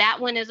 And that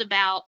one is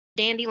about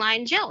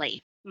dandelion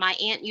jelly. My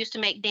aunt used to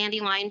make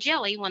dandelion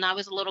jelly when I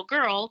was a little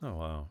girl. Oh,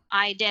 wow.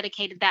 I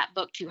dedicated that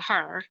book to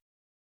her.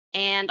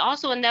 And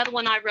also another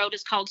one I wrote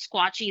is called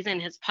Squatchies in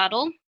His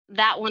Puddle.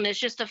 That one is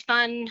just a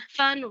fun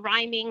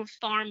rhyming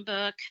farm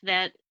book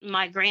that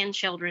my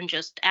grandchildren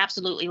just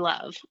absolutely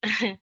love.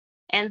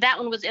 And that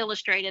one was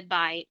illustrated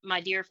by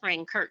my dear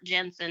friend Kurt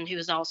Jensen, who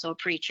is also a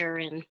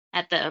preacher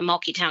at the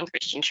Mulkeytown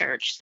Christian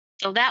Church.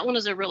 So that one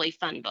is a really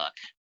fun book.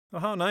 Oh,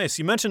 how nice.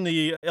 You mentioned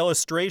the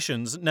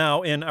illustrations.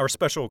 Now, in Our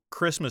Special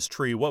Christmas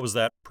Tree, what was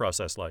that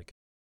process like?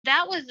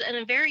 That was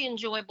a very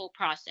enjoyable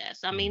process.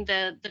 I mean,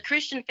 the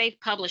Christian Faith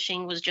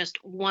Publishing was just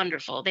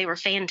wonderful. They were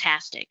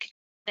fantastic.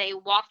 They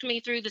walked me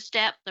through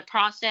the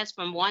process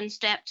from one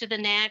step to the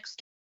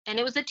next. And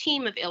it was a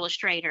team of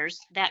illustrators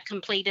that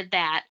completed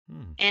that.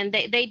 And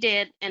they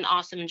did an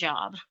awesome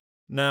job.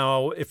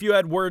 Now, if you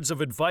had words of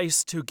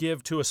advice to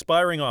give to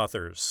aspiring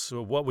authors,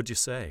 what would you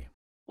say?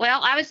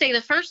 Well, I would say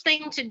the first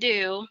thing to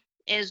do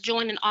is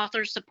join an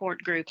author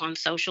support group on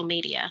social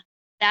media.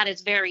 That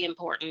is very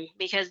important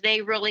because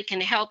they really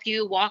can help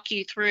you, walk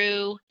you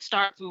through,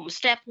 start from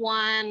step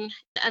 1.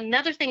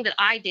 Another thing that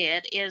I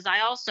did is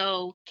I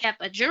also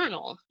kept a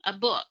journal, a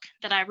book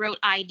that I wrote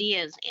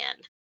ideas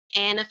in.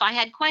 And if I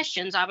had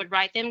questions, I would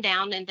write them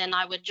down, and then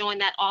I would join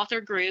that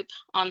author group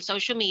on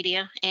social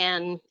media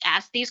and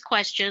ask these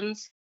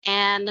questions.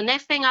 And the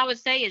next thing I would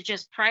say is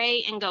just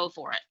pray and go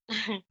for it.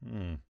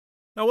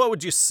 Now, what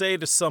would you say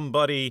to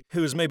somebody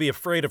who's maybe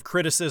afraid of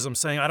criticism,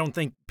 saying, I don't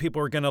think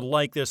people are going to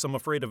like this, I'm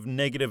afraid of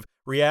negative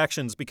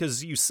reactions,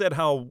 because you said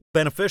how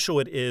beneficial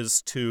it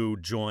is to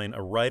join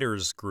a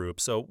writer's group.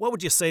 So what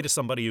would you say to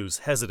somebody who's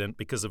hesitant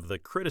because of the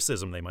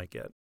criticism they might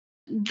get?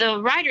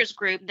 The writers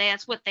group,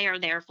 that's what they are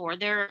there for.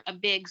 They're a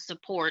big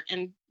support.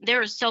 And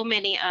there are so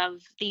many of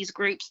these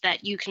groups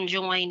that you can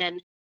join,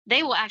 and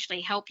they will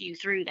actually help you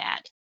through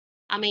that.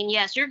 I mean,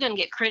 yes, you're going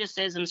to get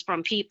criticisms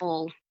from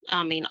people,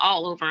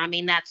 all over.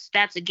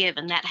 That's a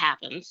given. That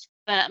happens.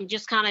 But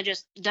just kind of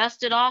just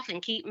dust it off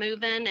and keep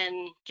moving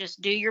and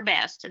just do your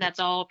best. That's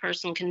all a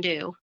person can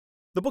do.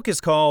 The book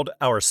is called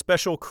Our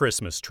Special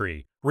Christmas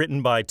Tree,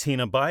 written by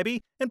Tina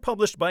Bybee and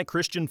published by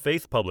Christian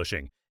Faith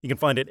Publishing. You can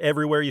find it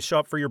everywhere you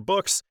shop for your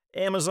books,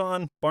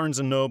 Amazon, Barnes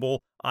 &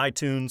 Noble,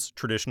 iTunes,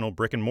 traditional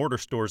brick-and-mortar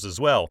stores as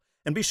well.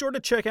 And be sure to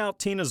check out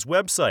Tina's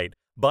website,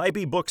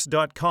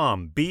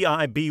 BybeeBooks.com,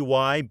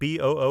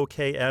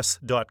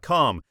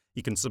 BIBYBOOKS.com.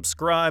 You can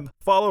subscribe,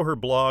 follow her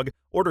blog,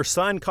 order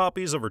signed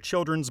copies of her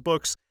children's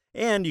books,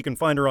 and you can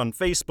find her on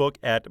Facebook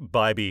at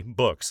Bybee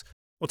Books.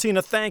 Well,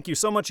 Tina, thank you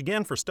so much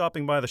again for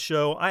stopping by the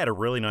show. I had a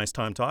really nice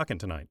time talking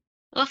tonight.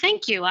 Well,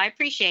 thank you. I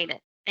appreciate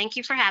it. Thank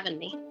you for having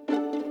me.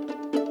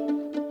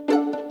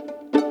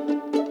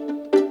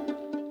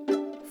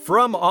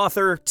 From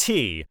author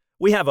T,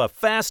 we have a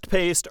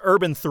fast-paced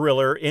urban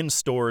thriller in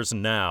stores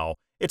now.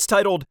 It's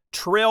titled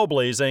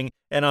Trailblazing,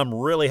 and I'm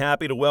really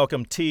happy to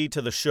welcome T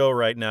to the show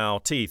right now.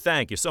 T,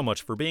 thank you so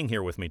much for being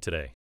here with me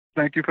today.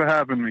 Thank you for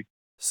having me.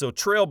 So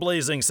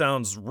Trailblazing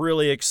sounds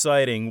really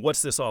exciting.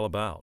 What's this all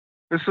about?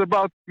 It's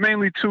about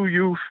mainly two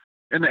youth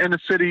in the inner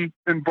city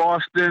in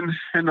Boston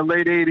in the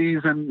late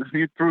 80s and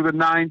through the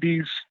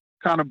 90s,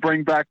 kind of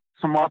bring back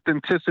some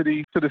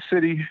authenticity to the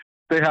city.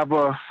 They have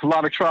a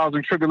lot of trials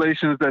and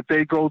tribulations that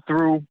they go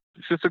through.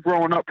 It's just a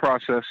growing up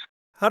process.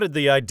 How did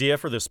the idea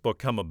for this book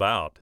come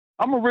about?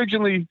 I'm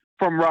originally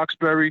from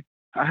Roxbury.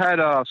 I had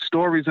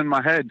stories in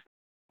my head,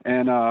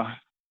 and a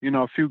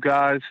few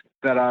guys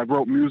that I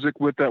wrote music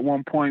with at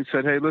one point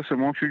said, "Hey, listen,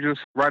 won't you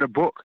just write a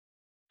book?"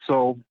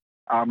 So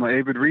I'm an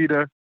avid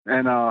reader,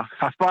 and I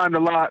find a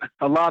lot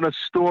of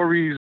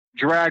stories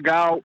drag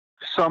out.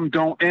 Some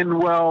don't end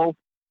well,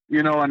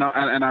 and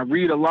I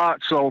read a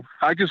lot. So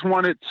I just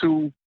wanted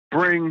to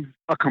bring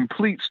a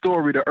complete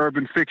story to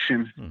urban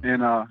fiction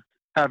and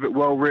have it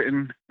well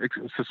written,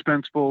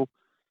 suspenseful,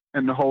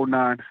 and the whole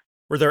nine.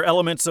 Were there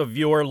elements of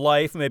your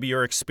life, maybe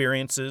your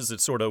experiences, that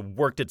sort of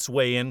worked its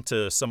way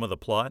into some of the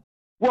plot?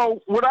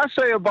 Well, what I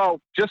say about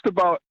just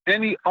about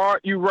any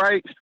art you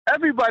write,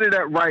 everybody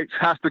that writes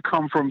has to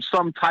come from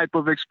some type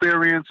of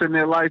experience in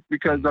their life,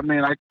 because,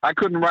 I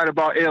couldn't write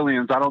about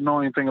aliens. I don't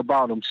know anything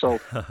about them. So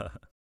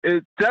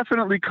it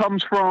definitely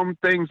comes from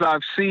things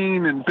I've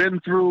seen and been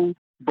through,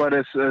 but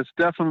it's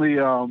definitely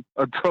a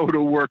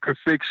total work of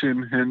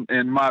fiction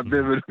in my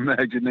vivid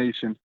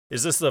imagination.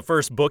 Is this the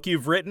first book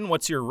you've written?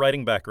 What's your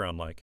writing background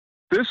like?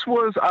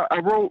 I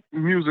wrote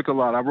music a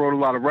lot. I wrote a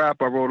lot of rap.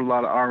 I wrote a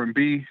lot of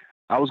R&B.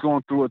 I was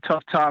going through a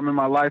tough time in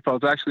my life. I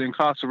was actually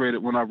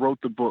incarcerated when I wrote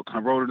the book. I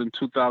wrote it in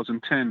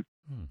 2010.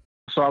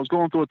 So I was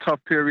going through a tough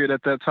period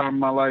at that time in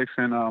my life,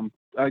 and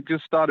I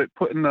just started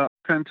putting the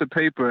pen to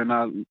paper, and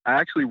I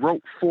actually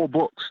wrote 4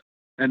 books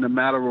in a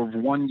matter of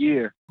 1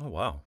 year. Oh,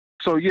 wow.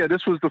 So, yeah,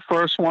 this was the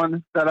first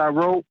one that I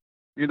wrote.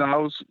 I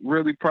was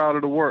really proud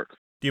of the work.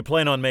 Do you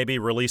plan on maybe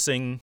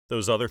releasing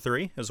those other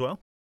 3 as well?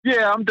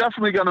 Yeah, I'm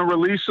definitely going to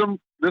release them.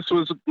 This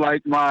was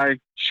like my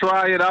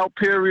try it out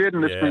period,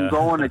 and it's been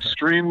going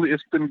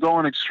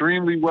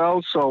extremely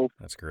well. So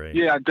that's great.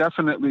 Yeah, I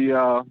definitely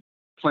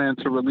plan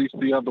to release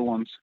the other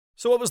ones.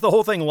 So what was the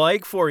whole thing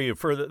like for you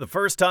for the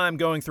first time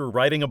going through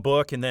writing a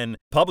book and then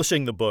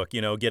publishing the book,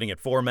 getting it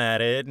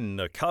formatted and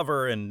the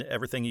cover and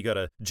everything you got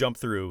to jump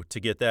through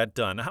to get that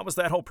done? How was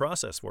that whole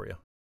process for you?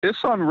 It's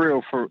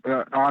unreal, for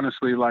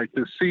honestly, like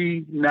to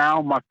see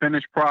now my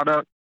finished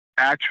product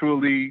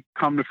actually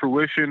come to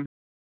fruition.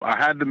 I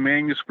had the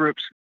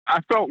manuscripts.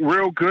 I felt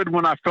real good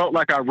when I felt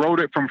like I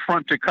wrote it from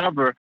front to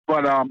cover,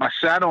 but I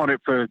sat on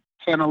it for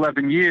 10,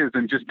 11 years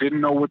and just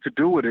didn't know what to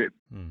do with it.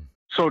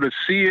 So to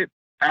see it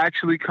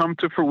actually come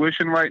to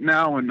fruition right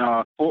now, and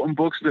Fulton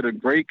Books did a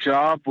great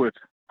job with,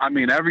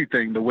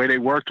 everything, the way they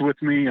worked with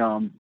me.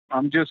 I'm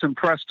just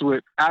impressed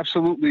with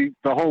absolutely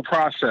the whole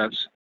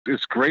process.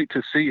 It's great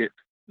to see it.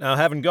 Now,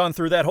 having gone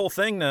through that whole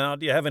thing now,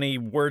 do you have any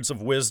words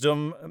of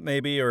wisdom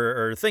maybe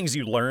or things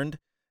you learned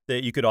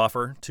that you could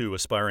offer to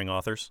aspiring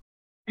authors?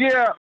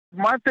 Yeah,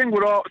 my thing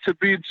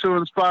to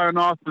inspiring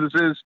authors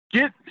is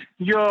get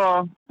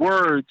your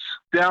words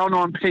down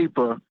on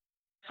paper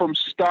from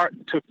start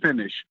to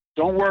finish.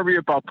 Don't worry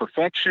about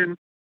perfection.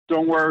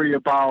 Don't worry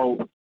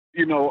about,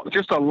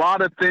 just a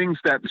lot of things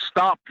that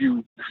stop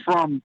you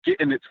from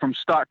getting it from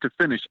start to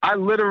finish. I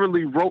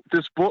literally wrote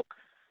this book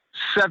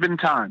 7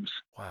 times.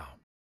 Wow.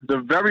 The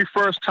very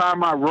first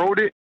time I wrote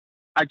it,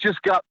 I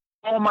just got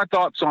all my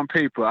thoughts on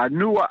paper. I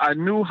knew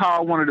how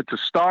I wanted it to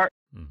start.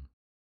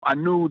 I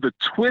knew the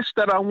twist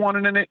that I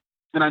wanted in it,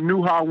 and I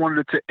knew how I wanted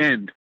it to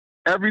end.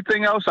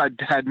 Everything else, I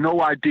had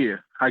no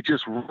idea. I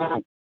just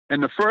wrote.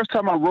 And the first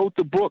time I wrote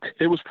the book,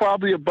 it was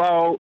probably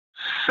about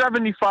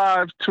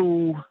 75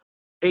 to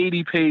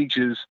 80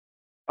 pages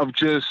of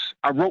just,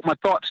 I wrote my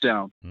thoughts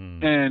down.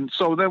 And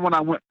so then when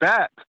I went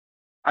back,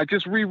 I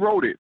just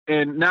rewrote it.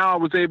 And now I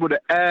was able to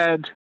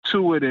add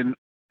to it and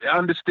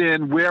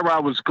understand where I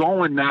was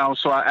going now.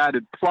 So I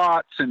added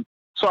plots. And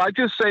so I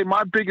just say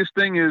my biggest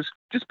thing is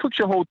just put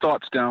your whole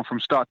thoughts down from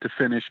start to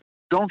finish.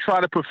 Don't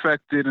try to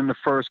perfect it in the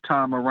first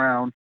time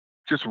around.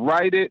 Just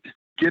write it,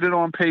 get it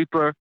on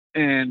paper,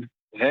 and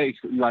hey,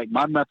 like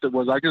my method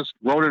was I just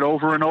wrote it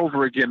over and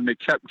over again, and it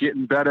kept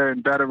getting better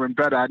and better and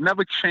better. I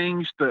never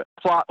changed the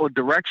plot or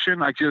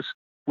direction. I just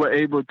were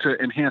able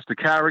to enhance the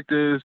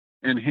characters,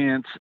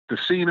 enhance the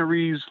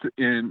sceneries,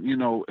 and,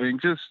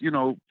 and just,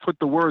 put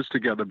the words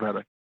together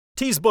better.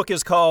 T's book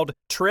is called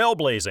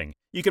Trailblazing.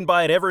 You can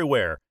buy it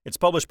everywhere. It's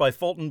published by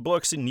Fulton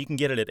Books, and you can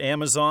get it at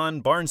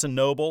Amazon, Barnes &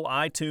 Noble,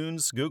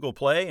 iTunes, Google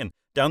Play, and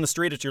down the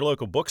street at your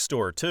local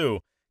bookstore, too.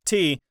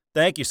 T,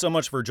 thank you so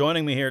much for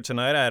joining me here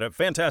tonight. I had a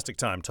fantastic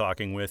time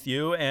talking with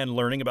you and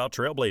learning about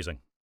trailblazing.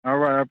 All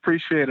right, I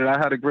appreciate it. I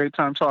had a great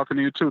time talking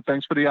to you, too.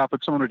 Thanks for the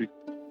opportunity.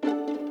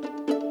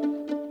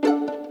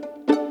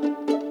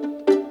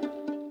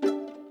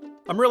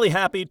 I'm really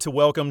happy to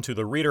welcome to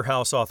the Reader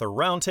House Author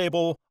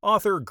Roundtable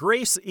author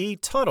Grace E.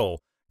 Tuttle.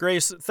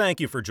 Grace,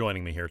 thank you for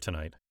joining me here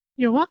tonight.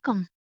 You're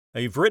welcome.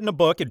 Now, you've written a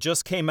book. It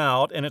just came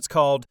out, and it's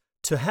called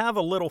To Have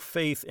a Little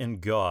Faith in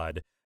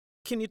God.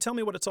 Can you tell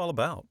me what it's all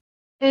about?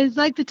 It's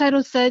like the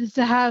title says,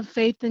 to have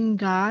faith in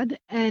God,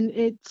 and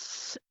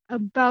it's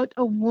about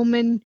a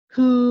woman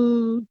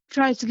who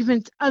tries to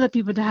convince other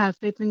people to have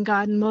faith in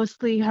God, and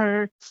mostly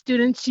her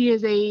students. She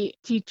is a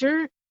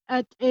teacher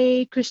at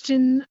a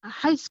Christian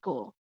high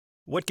school.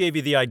 What gave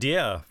you the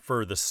idea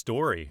for the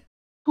story?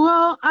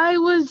 Well, I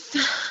was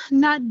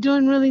not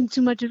doing really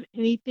too much of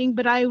anything,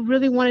 but I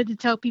really wanted to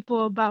tell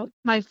people about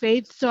my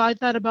faith. So I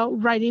thought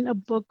about writing a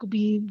book would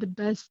be the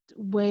best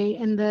way.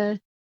 And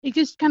it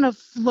just kind of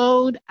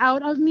flowed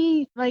out of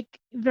me like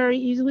very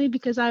easily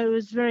because I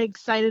was very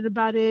excited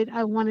about it.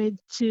 I wanted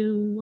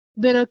to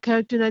build a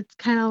character that's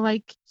kind of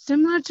like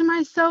similar to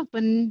myself,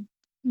 but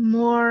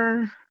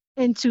more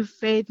into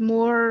faith,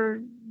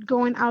 more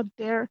going out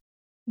there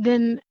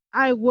than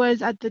I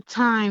was at the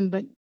time,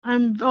 but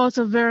I'm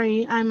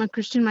a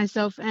Christian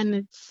myself, and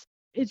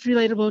it's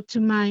relatable to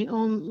my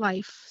own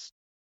life.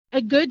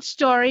 A good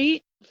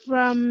story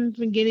from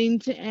beginning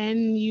to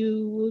end.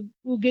 You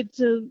will get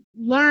to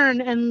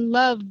learn and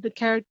love the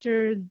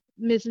character,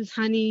 Mrs.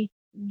 Honey,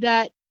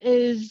 that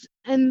is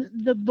in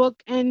the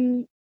book,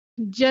 and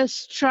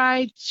just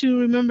try to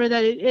remember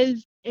that it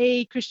is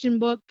a Christian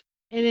book,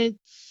 and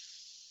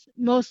it's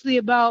mostly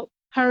about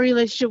her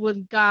relationship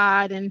with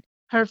God and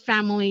her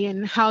family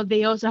and how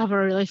they also have a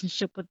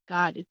relationship with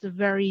God. It's a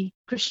very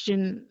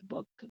Christian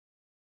book.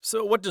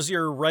 So what does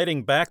your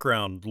writing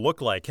background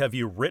look like? Have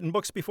you written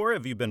books before?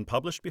 Have you been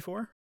published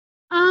before?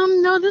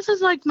 No, this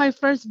is like my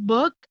first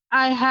book.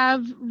 I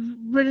have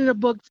written a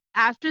book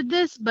after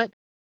this, but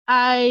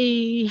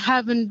I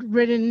haven't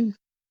written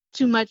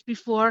too much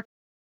before.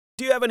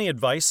 Do you have any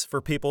advice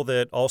for people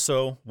that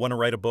also want to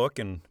write a book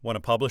and want to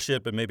publish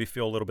it, but maybe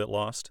feel a little bit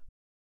lost?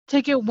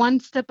 Take it one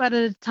step at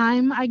a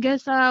time. I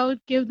guess I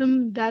would give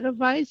them that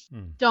advice.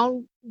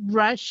 Don't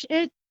rush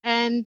it,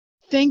 and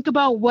think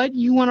about what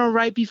you want to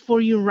write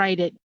before you write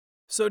it.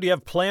 So do you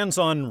have plans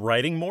on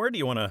writing more? Do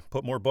you want to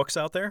put more books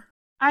out there?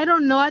 I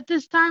don't know at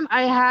this time.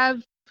 I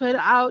have put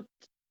out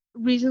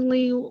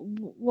recently,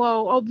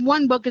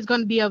 one book is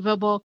going to be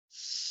available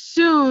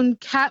soon.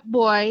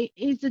 Catboy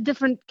is a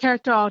different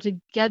character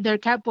altogether.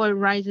 Catboy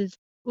Rises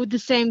with the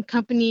same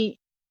company.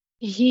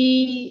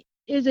 He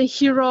is a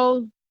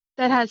hero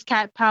that has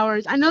cat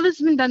powers. I know this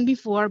has been done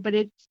before, but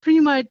it's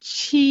pretty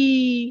much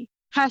he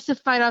has to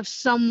fight off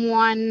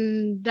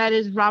someone that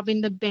is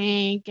robbing the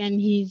bank, and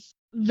he's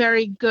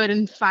very good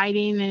in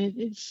fighting, and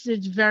it's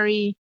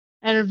very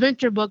an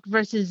adventure book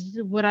versus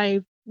what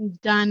I've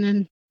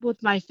done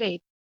with my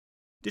faith.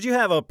 Did you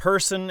have a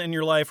person in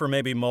your life, or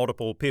maybe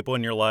multiple people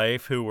in your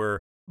life, who were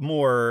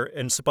more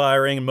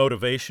inspiring and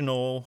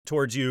motivational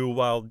towards you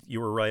while you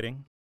were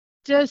writing?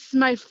 Just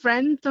my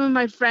friends. Some of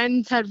my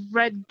friends had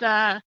read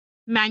the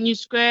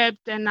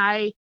manuscript, and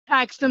I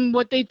asked them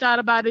what they thought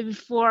about it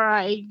before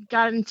I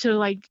got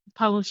into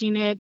publishing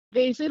it.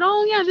 They said,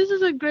 "Oh yeah, this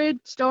is a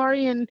great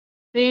story," and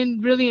they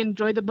really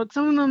enjoyed the book.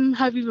 Some of them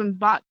have even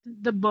bought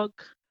the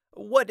book.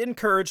 What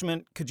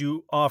encouragement could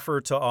you offer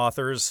to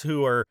authors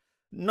who are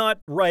not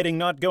writing,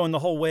 not going the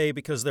whole way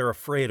because they're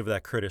afraid of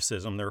that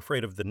criticism? They're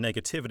afraid of the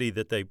negativity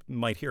that they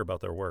might hear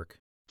about their work.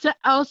 To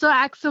also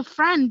ask a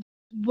friend,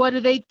 what do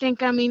they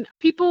think? I mean,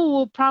 people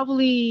will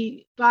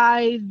probably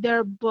buy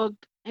their book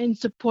and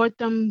support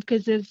them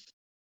because if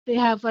they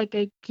have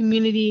a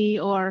community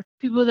or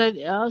people that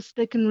else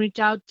they can reach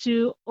out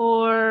to,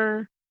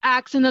 or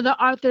ask another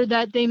author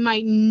that they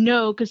might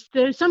know, because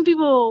there's some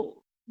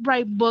people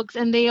write books,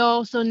 and they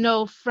also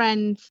know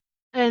friends,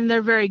 and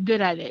they're very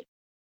good at it.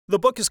 The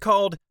book is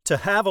called To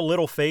Have a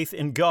Little Faith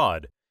in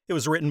God. It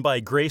was written by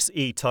Grace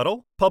E.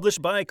 Tuttle,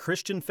 published by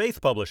Christian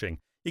Faith Publishing.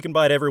 You can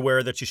buy it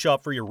everywhere that you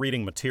shop for your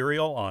reading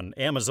material, on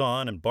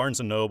Amazon and Barnes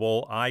 &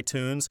 Noble,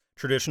 iTunes,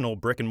 traditional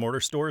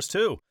brick-and-mortar stores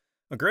too.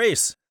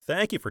 Grace,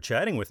 thank you for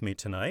chatting with me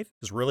tonight.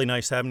 It was really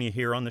nice having you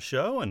here on the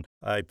show, and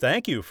I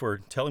thank you for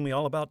telling me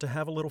all about To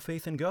Have a Little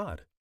Faith in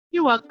God.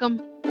 You're welcome.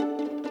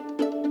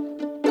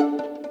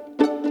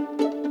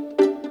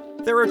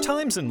 There are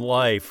times in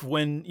life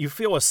when you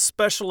feel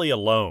especially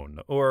alone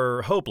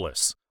or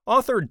hopeless.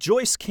 Author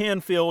Joyce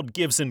Canfield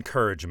gives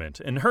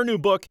encouragement in her new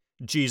book,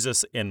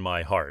 Jesus in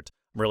My Heart.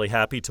 I'm really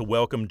happy to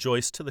welcome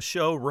Joyce to the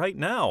show right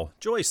now.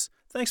 Joyce,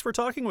 thanks for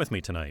talking with me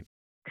tonight.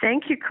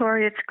 Thank you,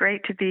 Corey. It's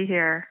great to be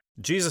here.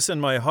 Jesus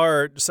in My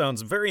Heart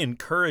sounds very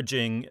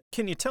encouraging.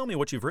 Can you tell me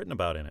what you've written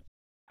about in it?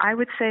 I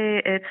would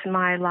say it's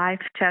my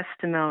life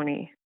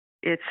testimony.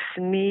 It's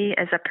me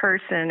as a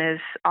person, as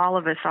all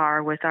of us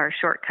are, with our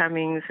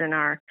shortcomings and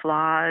our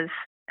flaws,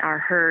 our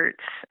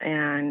hurts,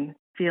 and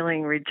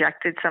feeling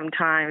rejected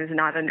sometimes,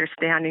 not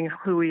understanding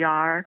who we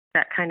are,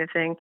 that kind of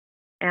thing,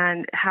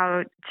 and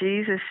how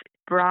Jesus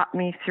brought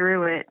me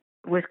through it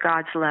with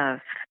God's love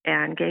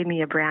and gave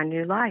me a brand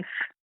new life,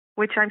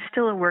 which I'm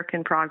still a work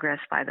in progress,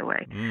 by the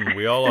way.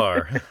 We all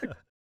are.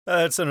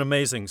 That's an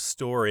amazing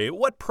story.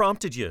 What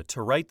prompted you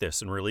to write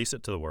this and release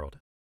it to the world?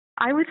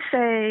 I would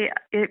say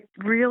it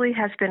really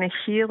has been a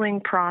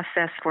healing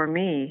process for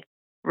me,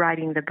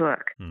 writing the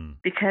book,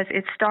 because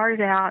it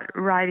started out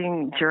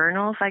writing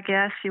journals, I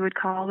guess you would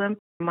call them.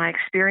 My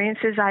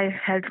experiences I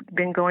had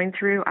been going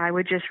through, I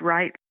would just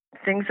write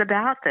things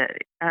about that,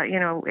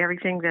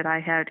 everything that I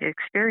had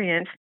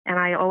experienced, and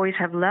I always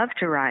have loved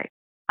to write.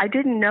 I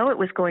didn't know it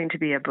was going to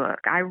be a book.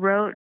 I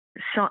wrote,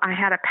 so I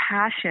had a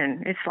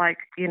passion. It's like,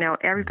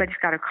 everybody's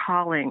got a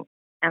calling,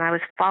 and I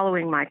was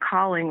following my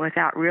calling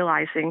without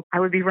realizing I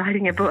would be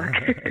writing a book.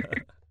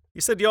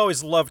 You said you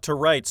always loved to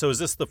write, so is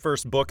this the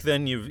first book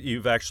then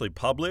you've actually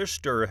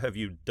published, or have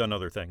you done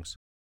other things?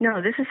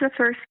 No, this is the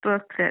first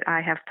book that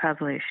I have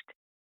published.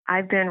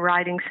 I've been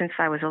writing since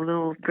I was a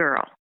little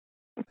girl.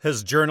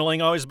 Has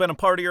journaling always been a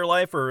part of your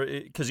life, or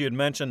because you had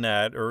mentioned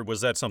that, or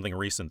was that something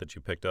recent that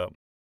you picked up?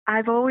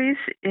 I've always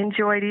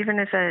enjoyed, even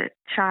as a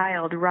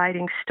child,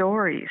 writing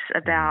stories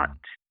about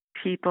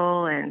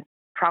people and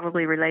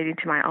probably relating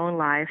to my own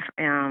life,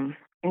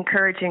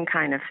 encouraging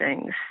kind of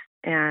things.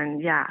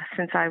 And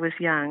since I was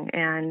young.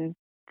 And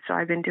so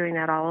I've been doing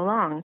that all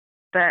along.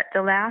 But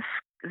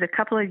the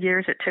couple of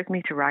years it took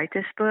me to write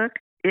this book,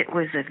 it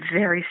was a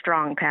very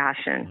strong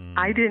passion.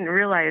 I didn't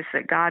realize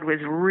that God was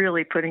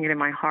really putting it in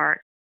my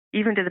heart,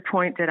 even to the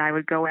point that I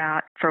would go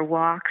out for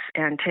walks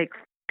and take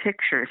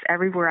pictures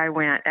everywhere I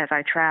went. As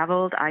I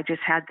traveled, I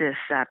just had this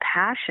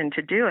passion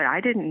to do it.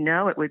 I didn't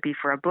know it would be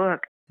for a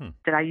book,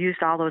 that I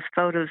used all those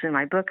photos in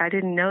my book. I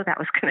didn't know that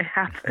was going to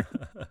happen.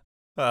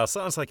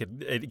 Sounds like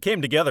it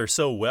came together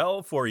so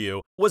well for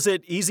you. Was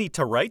it easy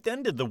to write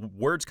then? Did the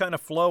words kind of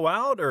flow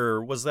out,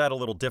 or was that a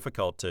little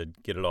difficult to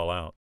get it all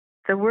out?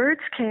 The words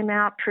came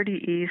out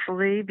pretty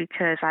easily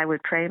because I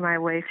would pray my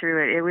way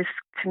through it. It was,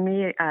 to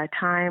me, a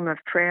time of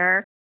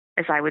prayer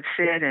as I would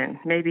sit, and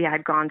maybe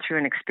I'd gone through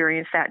an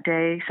experience that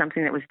day,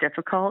 something that was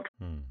difficult,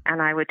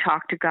 and I would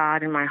talk to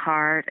God in my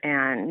heart,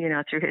 and,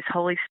 through His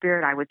Holy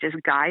Spirit, I would just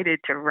guide it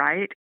to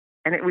write,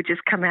 and it would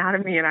just come out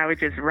of me, and I would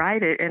just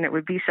write it, and it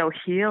would be so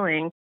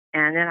healing,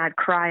 and then I'd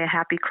cry a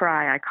happy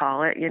cry, I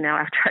call it,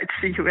 after I'd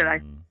see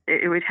it,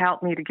 it would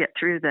help me to get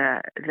through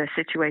the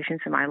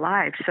situations in my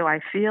life. So I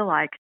feel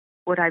like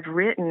what I've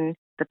written,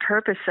 the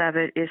purpose of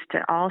it is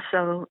to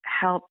also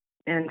help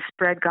and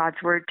spread God's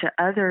word to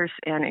others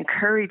and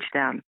encourage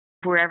them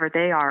wherever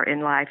they are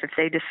in life. If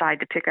they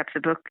decide to pick up the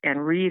book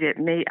and read it,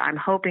 I'm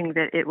hoping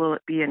that it will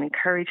be an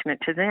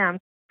encouragement to them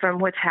from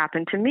what's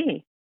happened to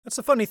me. That's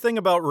the funny thing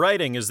about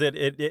writing, is that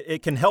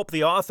it can help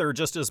the author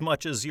just as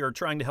much as you're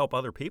trying to help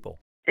other people.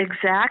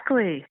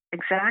 Exactly.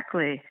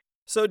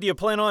 So do you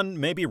plan on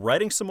maybe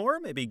writing some more,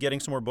 maybe getting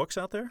some more books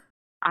out there?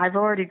 I've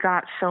already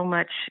got so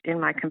much in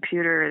my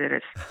computer that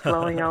it's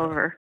flowing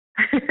over.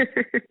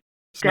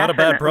 It's not a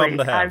bad problem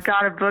to have.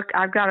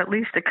 I've got at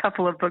least a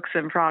couple of books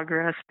in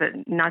progress, but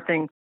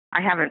nothing,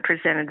 I haven't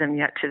presented them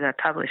yet to the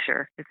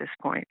publisher at this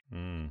point.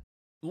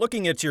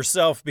 Looking at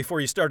yourself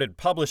before you started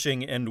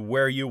publishing and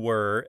where you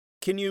were,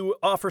 can you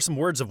offer some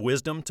words of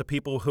wisdom to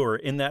people who are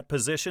in that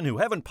position, who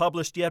haven't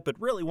published yet, but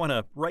really want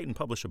to write and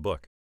publish a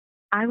book?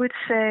 I would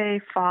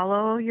say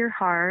follow your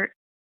heart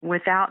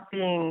without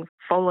being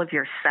full of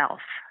yourself,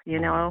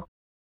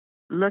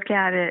 Look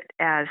at it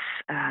as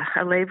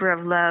a labor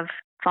of love.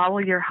 Follow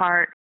your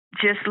heart.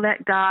 Just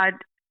let God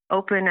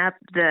open up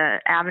the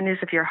avenues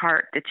of your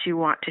heart that you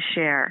want to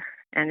share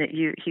and that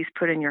He's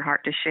put in your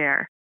heart to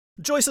share.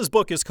 Joyce's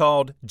book is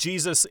called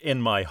Jesus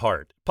in My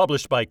Heart,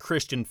 published by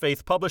Christian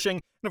Faith Publishing,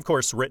 and of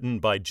course written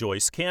by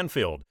Joyce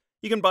Canfield.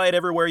 You can buy it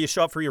everywhere you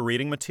shop for your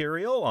reading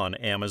material, on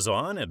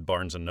Amazon, at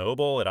Barnes &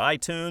 Noble, at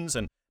iTunes,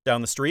 and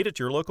down the street at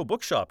your local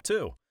bookshop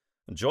too.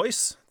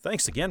 Joyce,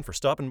 thanks again for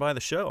stopping by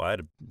the show. I had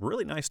a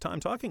really nice time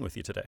talking with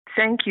you today.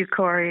 Thank you,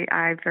 Corey.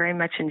 I very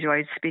much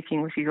enjoyed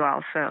speaking with you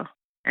also.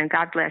 And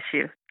God bless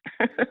you.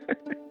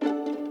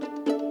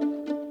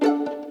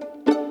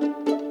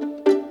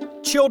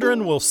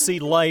 Children will see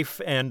life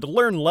and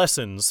learn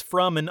lessons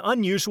from an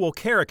unusual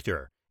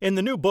character in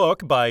the new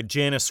book by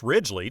Janice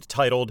Ridgely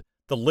titled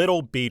The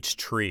Little Beech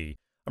Tree.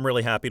 I'm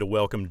really happy to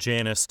welcome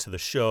Janice to the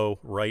show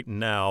right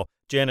now.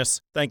 Janice,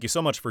 thank you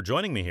so much for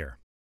joining me here.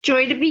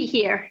 Joy to be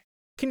here.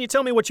 Can you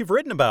tell me what you've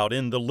written about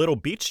in The Little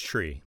Beech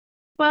Tree?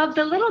 Well,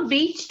 The Little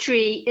Beech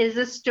Tree is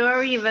a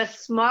story of a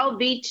small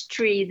beech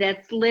tree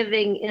that's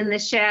living in the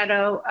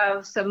shadow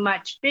of some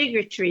much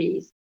bigger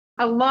trees,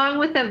 along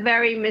with a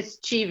very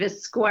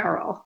mischievous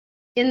squirrel.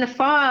 In the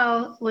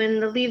fall, when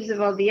the leaves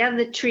of all the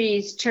other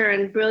trees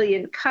turn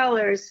brilliant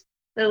colors,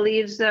 the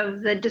leaves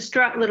of the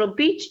distraught little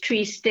beech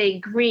tree stay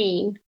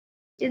green.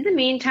 In the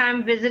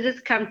meantime, visitors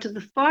come to the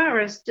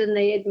forest and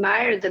they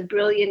admire the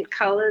brilliant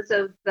colors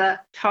of the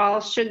tall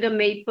sugar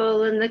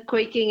maple and the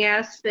quaking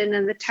aspen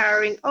and the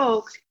towering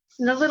oak.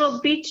 And the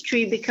little beech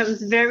tree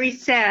becomes very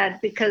sad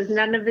because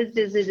none of his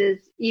visitors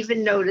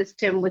even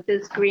noticed him with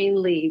his green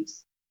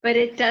leaves. But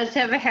it does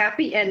have a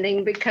happy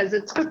ending because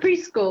it's for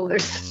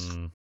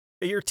preschoolers.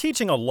 You're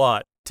teaching a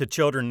lot to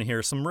children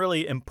here, some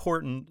really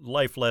important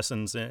life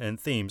lessons and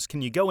themes.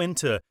 Can you go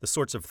into the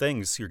sorts of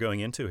things you're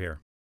going into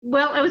here?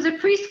 Well, I was a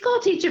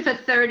preschool teacher for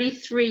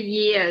 33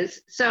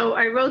 years, so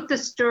I wrote the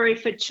story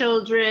for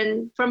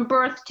children from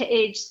birth to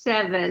age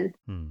 7.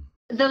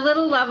 The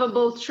little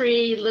lovable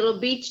tree, little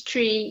beech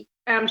tree,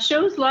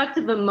 shows lots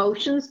of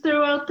emotions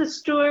throughout the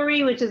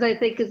story, which I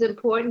think is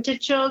important to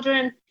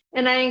children.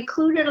 And I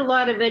included a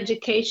lot of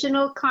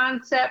educational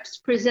concepts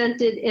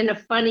presented in a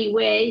funny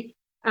way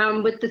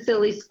with the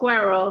silly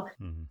squirrel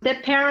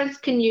that parents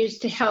can use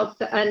to help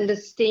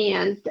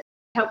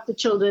the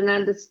children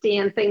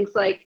understand things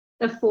like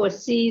the 4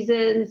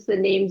 seasons, the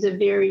names of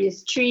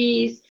various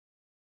trees.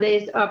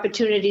 There's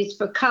opportunities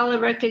for color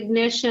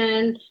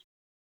recognition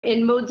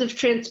and modes of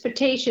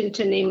transportation,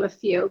 to name a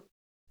few.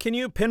 Can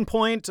you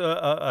pinpoint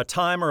a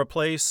time or a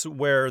place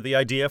where the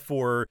idea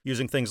for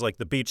using things like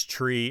the beech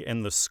tree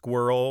and the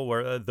squirrel,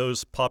 where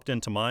those popped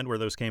into mind, where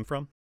those came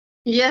from?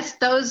 Yes,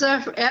 those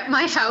are at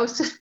my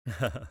house.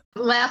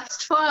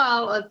 Last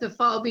fall, or the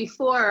fall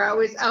before, I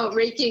was out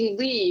raking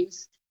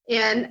leaves.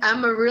 And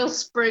I'm a real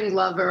spring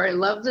lover. I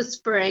love the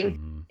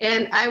spring.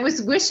 And I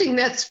was wishing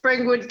that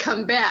spring would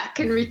come back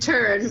and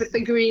return with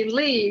the green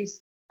leaves.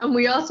 And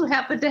we also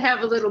happen to have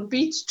a little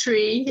beech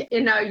tree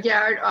in our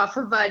yard off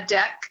of our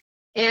deck.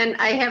 And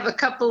I have a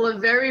couple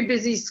of very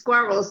busy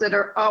squirrels that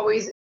are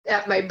always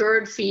at my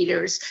bird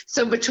feeders.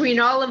 So between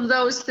all of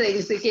those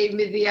things, it gave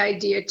me the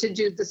idea to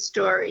do the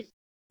story.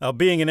 Now,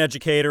 being an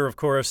educator, of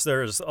course,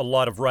 there's a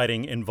lot of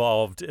writing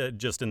involved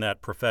just in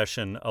that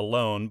profession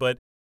alone. But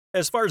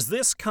as far as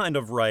this kind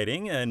of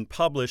writing and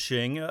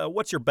publishing,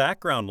 what's your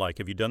background like?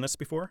 Have you done this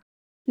before?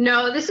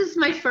 No, this is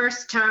my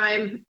first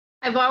time.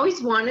 I've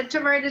always wanted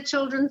to write a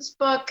children's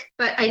book,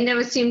 but I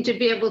never seemed to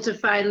be able to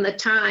find the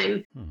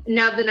time.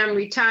 Now that I'm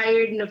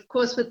retired, and of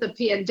course with the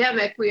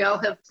pandemic, we all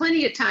have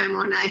plenty of time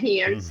on our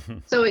hands.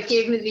 So it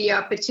gave me the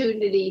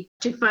opportunity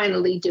to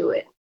finally do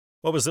it.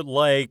 What was it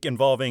like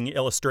involving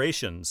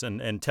illustrations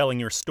and telling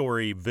your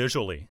story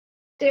visually?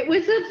 It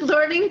was a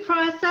learning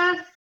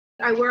process.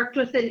 I worked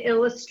with an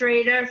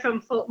illustrator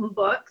from Fulton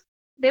Books.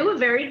 They were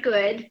very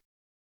good.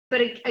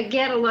 But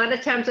again, a lot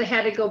of times I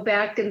had to go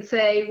back and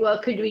say, well,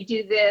 could we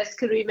do this?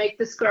 Could we make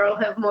the squirrel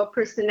have more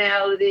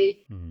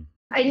personality?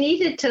 I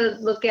needed to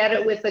look at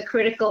it with a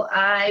critical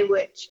eye,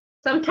 which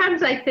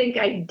sometimes I think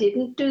I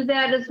didn't do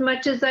that as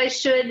much as I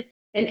should.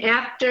 And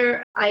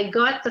after I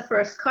got the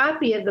first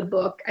copy of the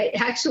book, I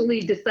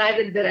actually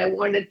decided that I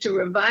wanted to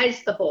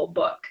revise the whole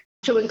book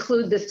to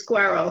include the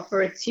squirrel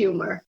for its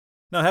humor.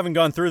 Now, having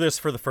gone through this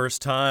for the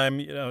first time,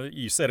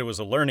 you said it was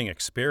a learning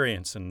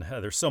experience and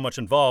there's so much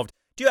involved.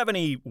 Do you have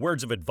any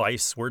words of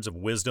advice, words of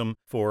wisdom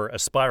for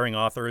aspiring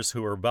authors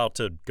who are about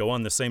to go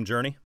on the same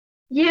journey?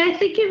 Yeah, I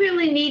think you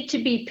really need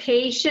to be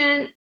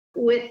patient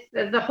with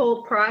the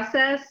whole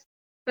process,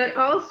 but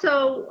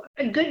also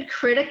a good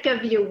critic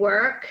of your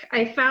work.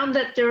 I found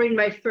that during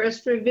my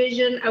first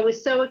revision, I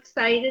was so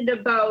excited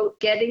about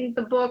getting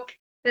the book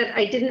that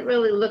I didn't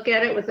really look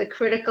at it with a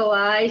critical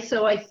eye.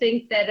 So I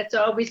think that it's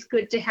always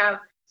good to have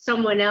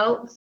someone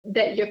else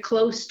that you're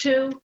close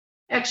to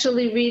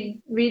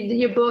actually read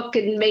your book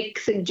and make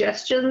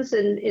suggestions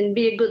and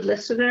be a good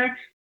listener.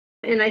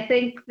 And I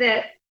think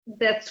that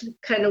that's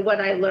kind of what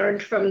I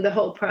learned from the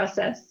whole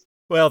process.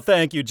 Well,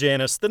 thank you,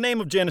 Janice. The name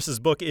of Janice's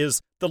book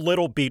is The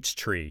Little Beech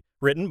Tree,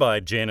 written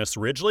by Janice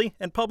Ridgely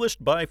and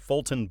published by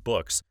Fulton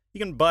Books. You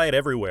can buy it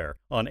everywhere,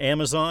 on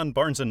Amazon,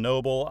 Barnes &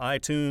 Noble,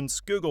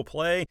 iTunes, Google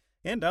Play,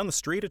 and down the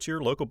street at your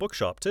local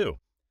bookshop, too.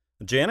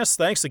 Janice,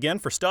 thanks again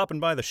for stopping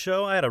by the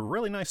show. I had a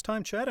really nice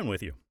time chatting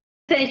with you.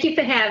 Thank you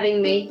for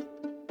having me.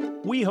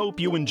 We hope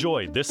you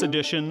enjoyed this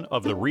edition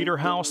of the Reader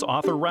House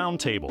Author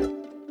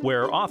Roundtable,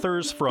 where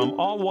authors from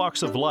all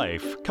walks of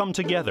life come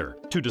together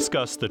to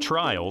discuss the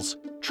trials,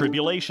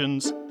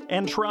 tribulations,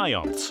 and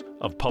triumphs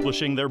of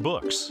publishing their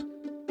books.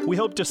 We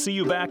hope to see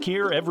you back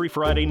here every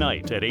Friday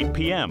night at 8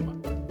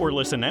 p.m. or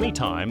listen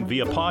anytime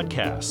via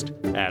podcast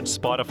at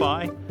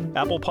Spotify,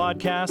 Apple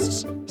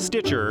Podcasts,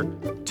 Stitcher,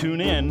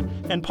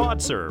 TuneIn, and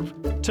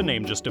PodServe, to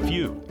name just a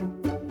few.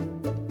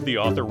 The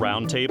Author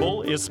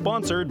Roundtable is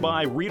sponsored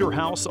by Reader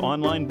House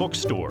Online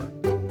Bookstore,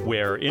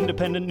 where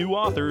independent new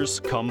authors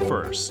come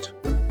first.